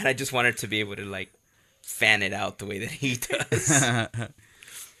 And I just wanted to be able to, like, fan it out the way that he does.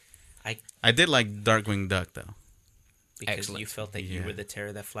 I did like Darkwing Duck though. Because Excellent. you felt that you Yeah. were the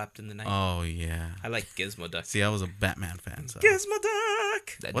terror that flapped in the night. Oh yeah. I like Gizmo Duck. See, I was a Batman fan. So. Gizmo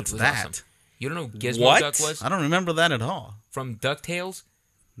Duck! That What's was that? awesome. You don't know who Gizmo What? Duck was? I don't remember that at all. From DuckTales?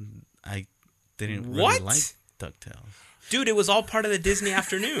 I didn't really What? like DuckTales. Dude, it was all part of the Disney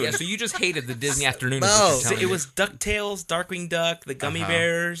afternoon. Yeah, so you just hated the Disney afternoon. No. is what you're So telling it me. was DuckTales, Darkwing Duck, the Gummy Uh-huh.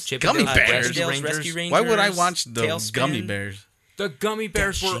 Bears, Chip Gummy and Dale, Bears? Rescue Dale's Rangers. Rescue Rangers. Why would I watch the Tailspin, Gummy Bears? The Gummy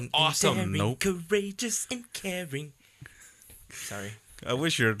Bears were Dashing and awesome. daring, Nope. courageous and caring. Sorry. I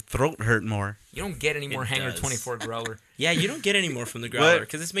wish your throat hurt more. You don't get any more It Hangar does. 24 Growler. Yeah, you don't get any more from the growler What?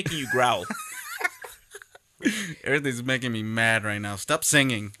 because it's making you growl. Everything's making me mad right now. Stop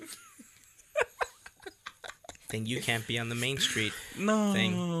singing. Then you can't be on the main street. No,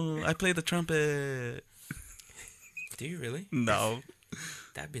 Thing. I play the trumpet. Do you really? No.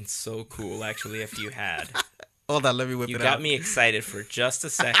 That'd been so cool, actually, if you had. Hold on, let me whip You it got out. me excited for just a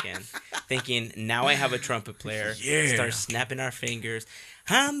second, thinking, now I have a trumpet player. Yeah. Start snapping our fingers.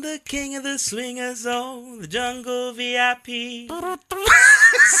 I'm the king of the swingers, oh, the jungle VIP.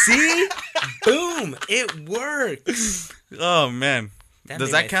 See? Boom! It works. Oh man, That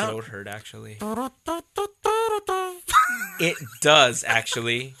does made that my count? throat hurt, actually. It does,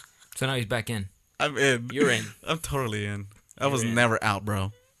 actually. So now he's back in. I'm in. You're in. I'm totally in. I You're was in. never out,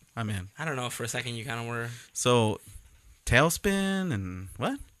 bro. I'm in. I don't know, for a second you kind of were. So, Tailspin and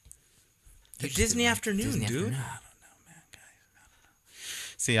what? The Disney afternoon, Disney dude. afternoon.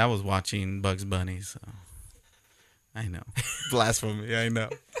 See, I was watching Bugs Bunny, so I know. Blasphemy, I know.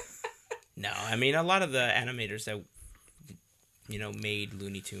 No, I mean, a lot of the animators that, made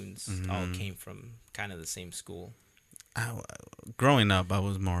Looney Tunes all came from kind of the same school. Growing up, I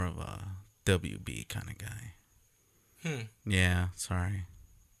was more of a WB kind of guy. Yeah, sorry.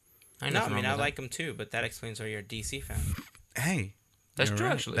 I No, I nothing mean, wrong I with like them too, but that explains why you're a DC fan. Hey, That's you're true,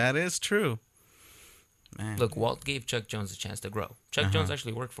 right. actually. That is true. Man. that. Look, Walt gave Chuck Jones a chance to grow. Chuck Jones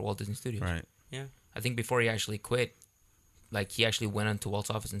actually worked for Walt Disney Studios. Right. Yeah. I think before he actually quit, like, he actually went into Walt's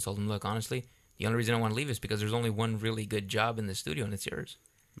office and told him, look, honestly, the only reason I want to leave is because there's only one really good job in the studio, and it's yours.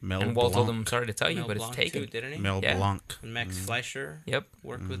 Mel And Walt told him, Blanc. sorry to tell you, Mel but Blanc it's taken. too, didn't he? Mel Yeah. Blanc. And Max Fleischer Yep.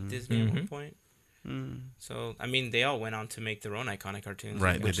 worked with Disney at one point. Mm. So, I mean, they all went on to make their own iconic cartoons.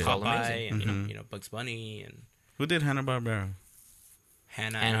 Right, like they Witch did. All Popeye amazing. and, Bugs Bunny and Who did Hanna-Barbera?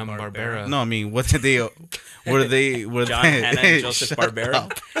 Hannah Hanna-Barbera. No, I mean, what did they? Were they? Were John they, Hannah and Joseph Shut Barbera.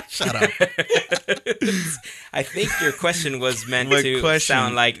 up. Shut up. I think your question was meant My to question-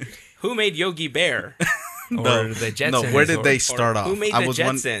 sound like, who made Yogi Bear? No, Or the Jetsons. no. Where did they or- start off? who made I the was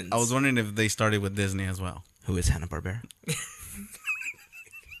Jetsons? I was wondering if they started with Disney as well. Who is Hanna-Barbera?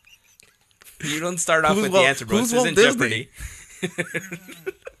 You don't start off Who's with Walt- the answer, bro. who's This isn't Walt Disney? Jeopardy.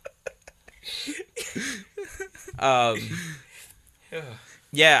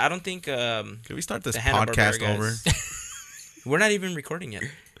 Yeah, I don't think Can we start this the Hanna-Barbera podcast over? guys- We're not even recording yet.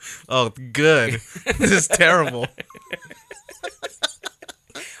 Oh, good. This is terrible.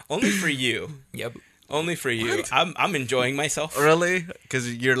 Only for you. Yep. Only for you. I'm enjoying myself. Really?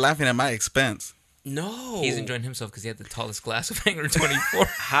 Because you're laughing at my expense. No. He's enjoying himself because he had the tallest glass of Hangar 24.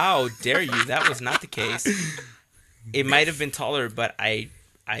 How dare you? That was not the case. It might have been taller, but I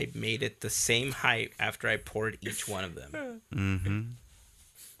made it the same height after I poured each one of them. Mm-hmm.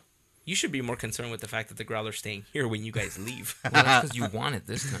 You should be more concerned with the fact that the growler's staying here when you guys leave. Well, that's because you won it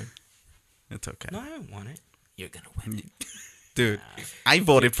this time. It's okay. No, I don't want it. You're going to win. Dude, I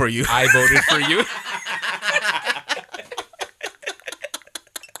voted for you. I voted for you.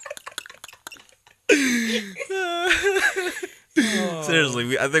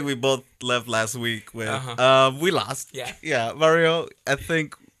 Seriously, I think we both left last week with we lost. Yeah. Yeah, Mario, I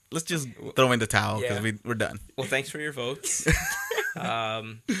think let's just throw in the towel because Yeah. we're done. Well, thanks for your votes.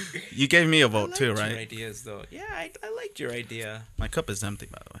 You gave me a I vote liked too, your right? ideas, though. Yeah, I liked your idea. My cup is empty,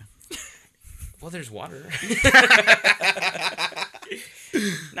 by the way. Well, there's water.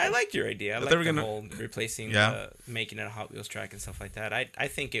 I liked your idea. I But like they were the gonna- whole replacing, making it a Hot Wheels track and stuff like that. I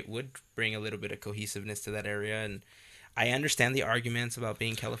think it would bring a little bit of cohesiveness to that area, and I understand the arguments about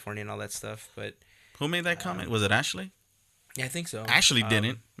being California and all that stuff, but Who made that comment? Was it Ashley? yeah, I think so. Ashley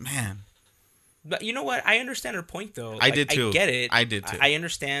didn't. Man. But you know what? I understand her point, though. I did too. I get it. I did too. I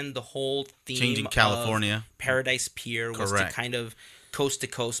understand the whole theme Changing of California. Paradise Pier was to Correct. kind of coast to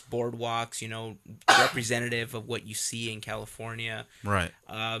coast boardwalks, representative of what you see in California. Right.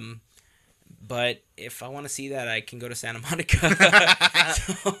 But if I want to see that, I can go to Santa Monica.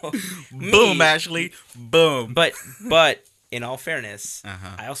 So, Boom, me- Ashley. Boom. But in all fairness,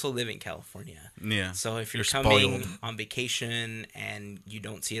 Uh-huh. I also live in California. Yeah. So if you're, You're coming spoiled. on vacation and you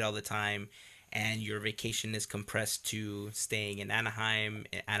don't see it all the time, and your vacation is compressed to staying in Anaheim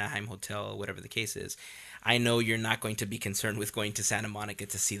Hotel, whatever the case is, I know you're not going to be concerned with going to Santa Monica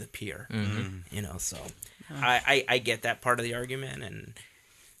to see the pier. So I get that part of the argument, and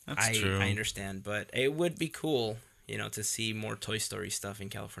That's true. I understand. But it would be cool, to see more Toy Story stuff in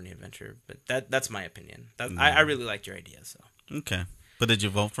California Adventure. But that's my opinion. I really liked your idea, so. Okay. But did you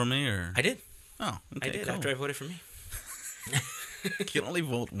vote for me or? I did. Oh, okay. I did cool. after I voted for me. You can only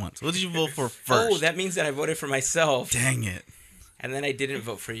vote once. What did you vote for first? Oh, that means that I voted for myself. Dang it. And then I didn't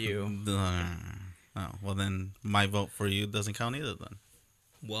vote for you. Oh, well then my vote for you doesn't count either then.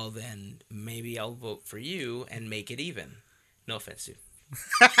 Well, then maybe I'll vote for you and make it even. No offense, dude.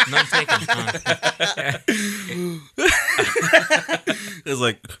 None taken. It's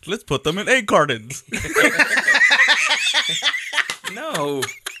like, let's put them in egg cartons. No.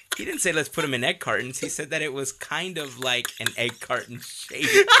 He didn't say let's put them in egg cartons. He said that it was kind of like an egg carton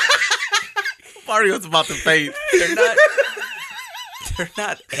shape. Mario's about to faint. They're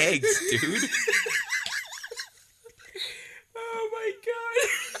not eggs, dude. Oh my god.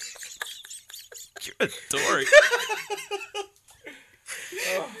 You're a dork.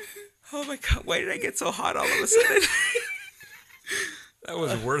 Oh my god, why did I get so hot all of a sudden? That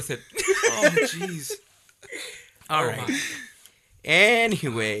was worth it. Oh jeez. All right. my.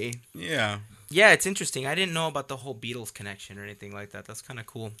 Anyway, Yeah. yeah, it's interesting. I didn't know about the whole Beatles connection or anything like that. That's kind of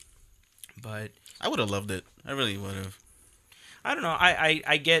cool. But I would have loved it. I really would have. I don't know.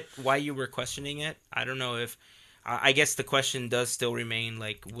 I get why you were questioning it. I don't know if... I guess the question does still remain,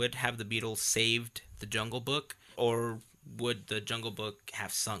 like, would have the Beatles saved the Jungle Book? Or would the Jungle Book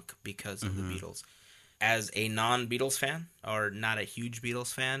have sunk because of the Beatles? As a non-Beatles fan, or not a huge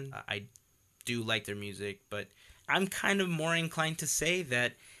Beatles fan, I do like their music, but I'm kind of more inclined to say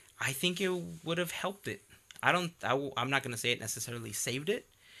that I think it would have helped it. I'm not going to say it necessarily saved it,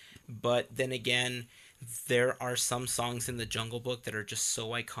 but then again, there are some songs in the Jungle Book that are just so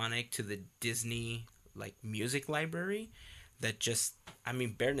iconic to the Disney music library that just,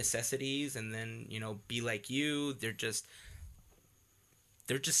 Bare Necessities and then, Be Like You, they're just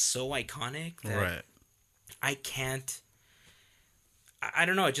so iconic that Right. I can't. I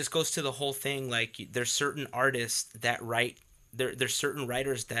don't know. It just goes to the whole thing. Like, there's certain artists that write. There's certain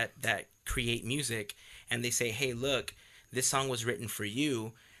writers that create music, and they say, "Hey, look, this song was written for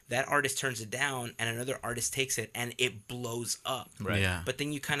you." That artist turns it down, and another artist takes it, and it blows up. Right. Yeah. But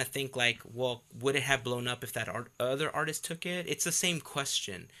then you kind of think like, well, would it have blown up if that other artist took it? It's the same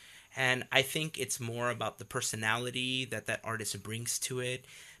question. And I think it's more about the personality that artist brings to it.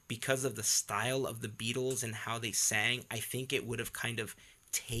 Because of the style of the Beatles and how they sang, I think it would have kind of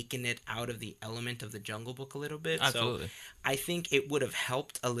taken it out of the element of the Jungle Book a little bit. Absolutely. So I think it would have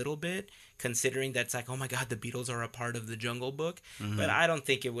helped a little bit, considering that's like, oh my God, the Beatles are a part of the Jungle Book. But I don't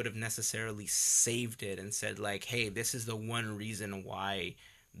think it would have necessarily saved it and said like, hey, this is the one reason why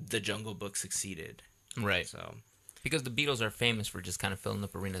the Jungle Book succeeded. Right. So Because the Beatles are famous for just kind of filling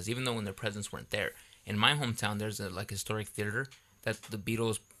up arenas, even though when their presence weren't there. In my hometown, there's a historic theater that the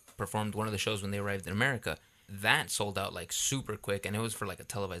Beatles performed one of the shows when they arrived in America. That sold out like super quick, and it was for like a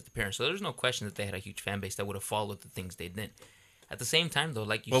televised appearance. So there's no question that they had a huge fan base that would have followed the things they did. At the same time, though,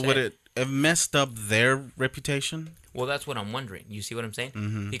 like you said, would it have messed up their reputation? well, that's what I'm wondering. You see what I'm saying?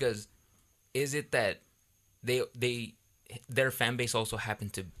 Mm-hmm. Because is it that their fan base also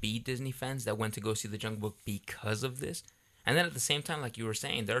happened to be Disney fans that went to go see the Jungle Book because of this? And then at the same time, like you were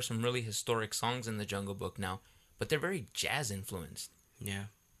saying, there are some really historic songs in the Jungle Book now, but they're very jazz influenced. yeah.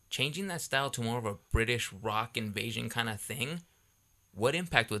 Changing that style to more of a British rock invasion kind of thing, what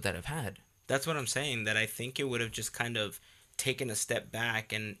impact would that have had? That's what I'm saying, that I think it would have just kind of taken a step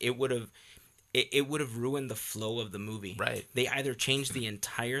back, and it would have ruined the flow of the movie. Right. They either changed the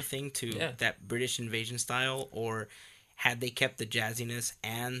entire thing to that British invasion style, or had they kept the jazziness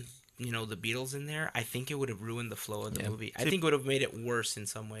and, you know, the Beatles in there, I think it would have ruined the flow of the movie. I think it would have made it worse in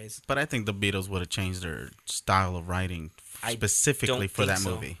some ways. But I think the Beatles would have changed their style of writing specifically for that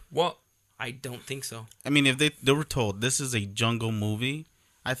movie. Well, I don't think so. I mean, if they were told this is a jungle movie,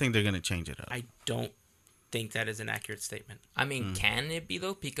 I think they're going to change it up. I don't think that is an accurate statement. I mean, can it be,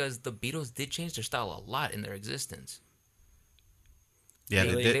 though? Because the Beatles did change their style a lot in their existence. Yeah,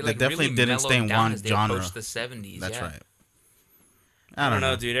 they like, definitely really didn't stay in mellowed down one as they genre. approached the 70s. That's yeah. right. I don't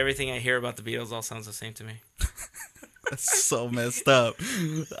know, dude. Everything I hear about the Beatles all sounds the same to me. That's so messed up.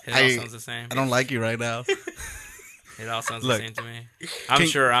 It all sounds the same. I don't like you right now. It all sounds Look, the same to me. I'm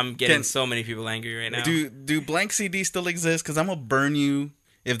sure I'm getting so many people angry right now. Do blank CD still exist? Because I'm gonna burn you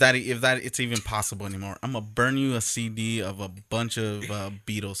if that it's even possible anymore. I'm gonna burn you a CD of a bunch of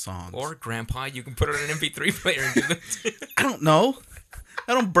Beatles songs. Or, Grandpa, you can put it on an MP3 player and give them to I don't know.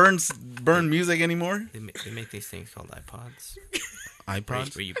 I don't burn music anymore. They make these things called iPods.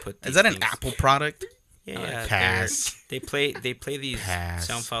 iPods? Where you put Is that an things- Apple product? Yeah, Pass. They play these Pass.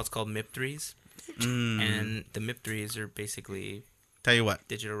 sound files called MIP3s, and the MIP3s are basically Tell you what.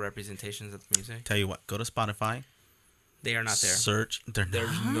 digital representations of the music. Tell you what. Go to Spotify. They are not there. Search.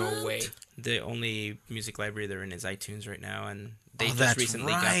 There's no way. The only music library they're in is iTunes right now, and they just that's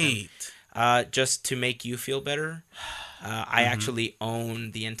recently got right. them. Just to make you feel better, I actually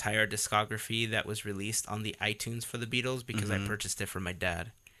own the entire discography that was released on the iTunes for the Beatles because I purchased it for my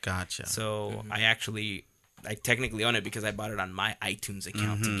dad. Gotcha. So I technically own it because I bought it on my iTunes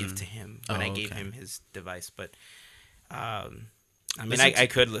account to give to him when I gave him his device. But I mean, I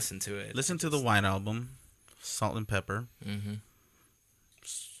could listen to it. Listen to the White Album, Salt and Pepper. Mm-hmm.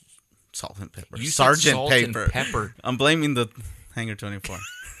 Salt and Pepper. You said Sergeant Salt Pepper. and Pepper. I'm blaming the Hangar 24.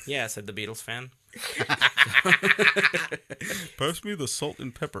 Yeah, I said the Beatles fan. Pass me the Salt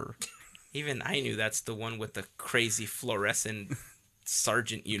and Pepper. Even I knew that's the one with the crazy fluorescent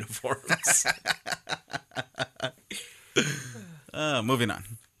sergeant uniforms. Moving on.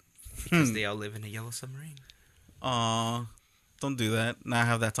 Because they all live in a yellow submarine. Aw, don't do that. Now I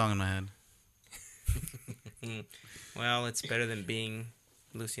have that song in my head. Well, it's better than being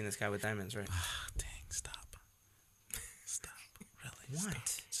Lucy in the Sky with Diamonds, right? Dang, stop. Stop. Really?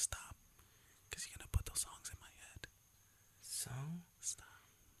 What? Stop. Because you're going to put those songs in my head. So? Stop.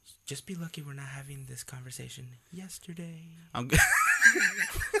 Just be lucky we're not having this conversation yesterday. I'm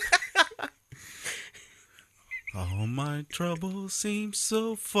All my troubles seem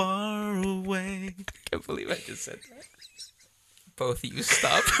so far away. I can't believe I just said that. Both of you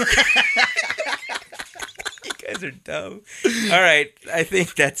stop. You guys are dumb. All right. I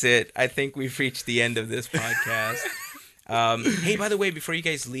think that's it. I think we've reached the end of this podcast. Hey, by the way, before you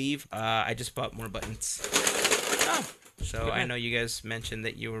guys leave, I just bought more buttons. Oh. So I know you guys mentioned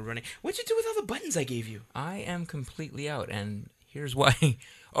that you were running. What'd you do with all the buttons I gave you? I am completely out, and here's why.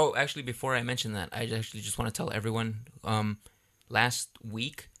 Oh, actually, before I mention that, I actually just want to tell everyone, last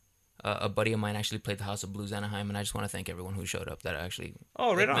week, a buddy of mine actually played the House of Blues Anaheim, and I just want to thank everyone who showed up. That actually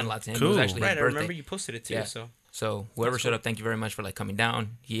right meant on. a lot to him. Cool. It was actually Right, his I birthday. remember you posted it too. Yeah. So whoever showed up, thank you very much for coming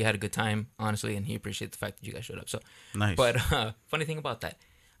down. He had a good time, honestly, and he appreciated the fact that you guys showed up. So Nice. But funny thing about that,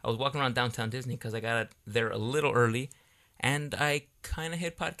 I was walking around downtown Disney because I got there a little early, and I kind of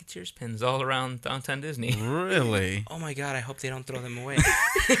hit Podcateers pins all around downtown Disney. Really? Oh my God! I hope they don't throw them away.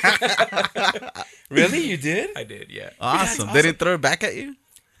 Really, you did? I did, yeah. Awesome. awesome. They didn't throw it back at you?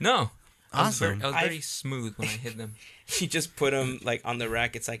 No. Awesome. I was very smooth when I hit them. You just put them on the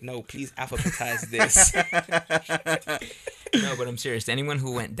rack. It's like, no, please alphabetize this. No, but I'm serious. Anyone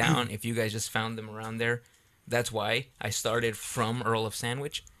who went down, if you guys just found them around there, that's why I started from Earl of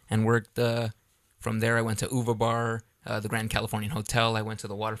Sandwich and worked from there. I went to Uva Bar, the Grand Californian Hotel. I went to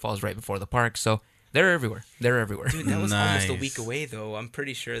the waterfalls right before the park. So they're everywhere. They're everywhere. Dude, that was almost a Nice. week away, though. I'm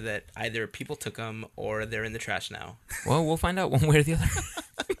pretty sure that either people took them or they're in the trash now. Well, we'll find out one way or the other.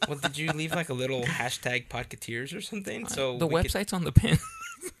 Well, did you leave like a little hashtag Podcateers or something? So The we could- website's on the pin.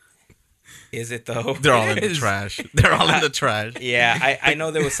 is it though? They're all in It the is. trash. They're all in the trash. Yeah, I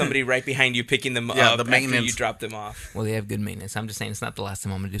know there was somebody right behind you picking them Yeah, up the after maintenance. you dropped them off. Well, they have good maintenance. I'm just saying it's not the last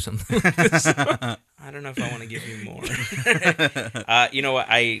time I'm going to do something. I don't know if I want to give you more. You know what?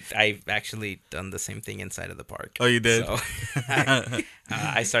 I've actually done the same thing inside of the park. Oh, you did? So,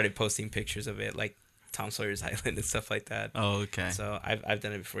 I started posting pictures of it, like Tom Sawyer's Island and stuff like that. Oh, okay. So I've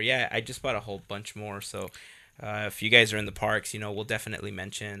done it before. Yeah, I just bought a whole bunch more. So if you guys are in the parks, we'll definitely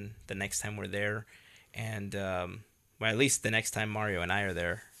mention the next time we're there, and well, at least the next time Mario and I are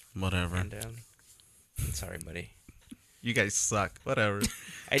there. Whatever. And I'm sorry, buddy. You guys suck. Whatever.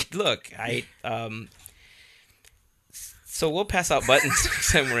 So we'll pass out buttons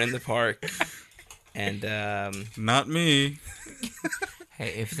next time we're in the park, and Not me. Hey,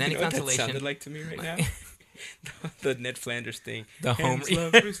 if it's any you know what that consolation, sounded like to me right now? The Ned Flanders thing. The Hens Homer-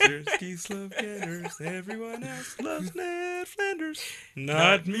 love roosters, geese love gathers, everyone else loves Ned Flanders.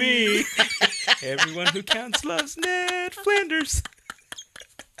 Not me. Everyone who counts loves Ned Flanders.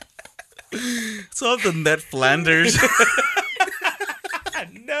 So the Ned Flanders.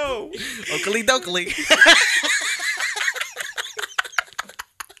 No. Oakley dokley.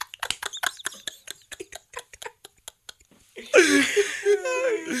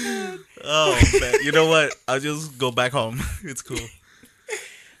 Oh man! You know what? I'll just go back home. It's cool.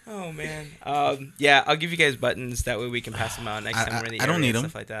 Oh man. Yeah, I'll give you guys buttons. That way we can pass them out next time we're in the I don't area need and 'em.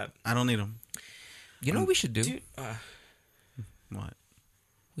 stuff like that. I don't need them. you know what we should do? Dude, What?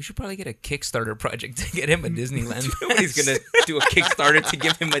 We should probably get a Kickstarter project to get him a Disneyland. nobody's gonna do a Kickstarter to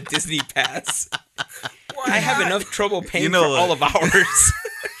give him a Disney pass. I have enough trouble paying You know for what? all of ours.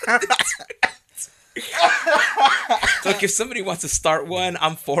 Look, if somebody wants to start one,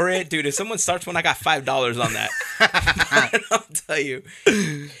 I'm for it, dude. If someone starts one, I got $5 on that. I'll tell you,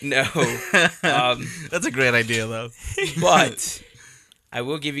 no. That's a great idea, though. But I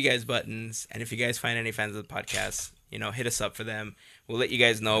will give you guys buttons, and if you guys find any fans of the podcast, hit us up for them. We'll let you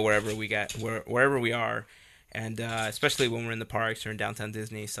guys know wherever we are, and especially when we're in the parks or in downtown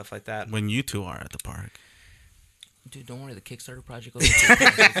Disney, stuff like that. When you two are at the park. Dude, don't worry. The Kickstarter project will get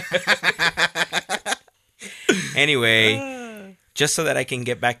Anyway, just so that I can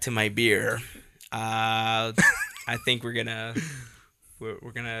get back to my beer, I think we're gonna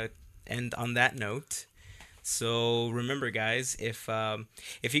end on that note. So remember, guys, if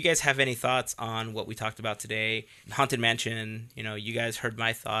you guys have any thoughts on what we talked about today, Haunted Mansion, you guys heard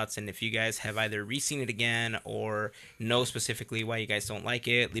my thoughts, and if you guys have either re-seen it again or know specifically why you guys don't like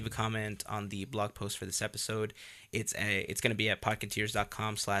it, leave a comment on the blog post for this episode. It's going to be at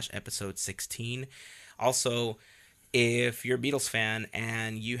podcateers.com/episode 16. Also, if you're a Beatles fan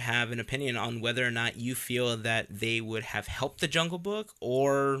and you have an opinion on whether or not you feel that they would have helped the Jungle Book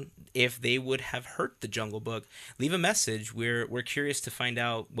or if they would have hurt the Jungle Book, leave a message. We're curious to find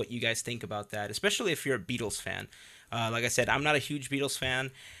out what you guys think about that, especially if you're a Beatles fan. Like I said, I'm not a huge Beatles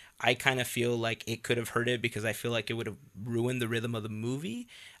fan. I kind of feel like it could have hurt it because I feel like it would have ruined the rhythm of the movie.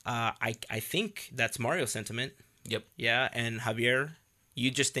 I think that's Mario's sentiment. Yep. Yeah, and Javier, you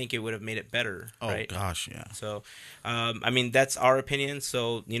just think it would have made it better, Oh, right? gosh, yeah. So, that's our opinion.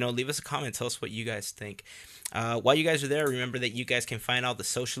 So, leave us a comment. Tell us what you guys think. While you guys are there, remember that you guys can find all the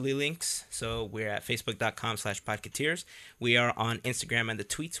socially links. So, we're at facebook.com/podcateers. We are on Instagram and the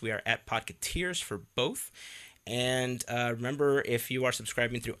tweets. We are at podcateers for both. And remember, if you are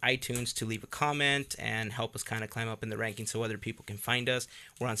subscribing through iTunes, to leave a comment and help us kind of climb up in the rankings so other people can find us.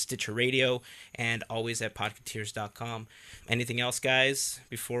 We're on Stitcher Radio and always at podcateers.com. Anything else, guys,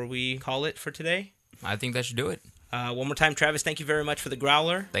 before we call it for today? I think that should do it. One more time, Travis, thank you very much for the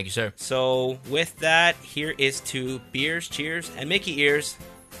growler. Thank you, sir. So with that, here is to beers, cheers, and Mickey ears.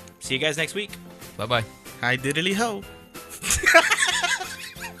 See you guys next week. Bye-bye. Hi, diddly ho.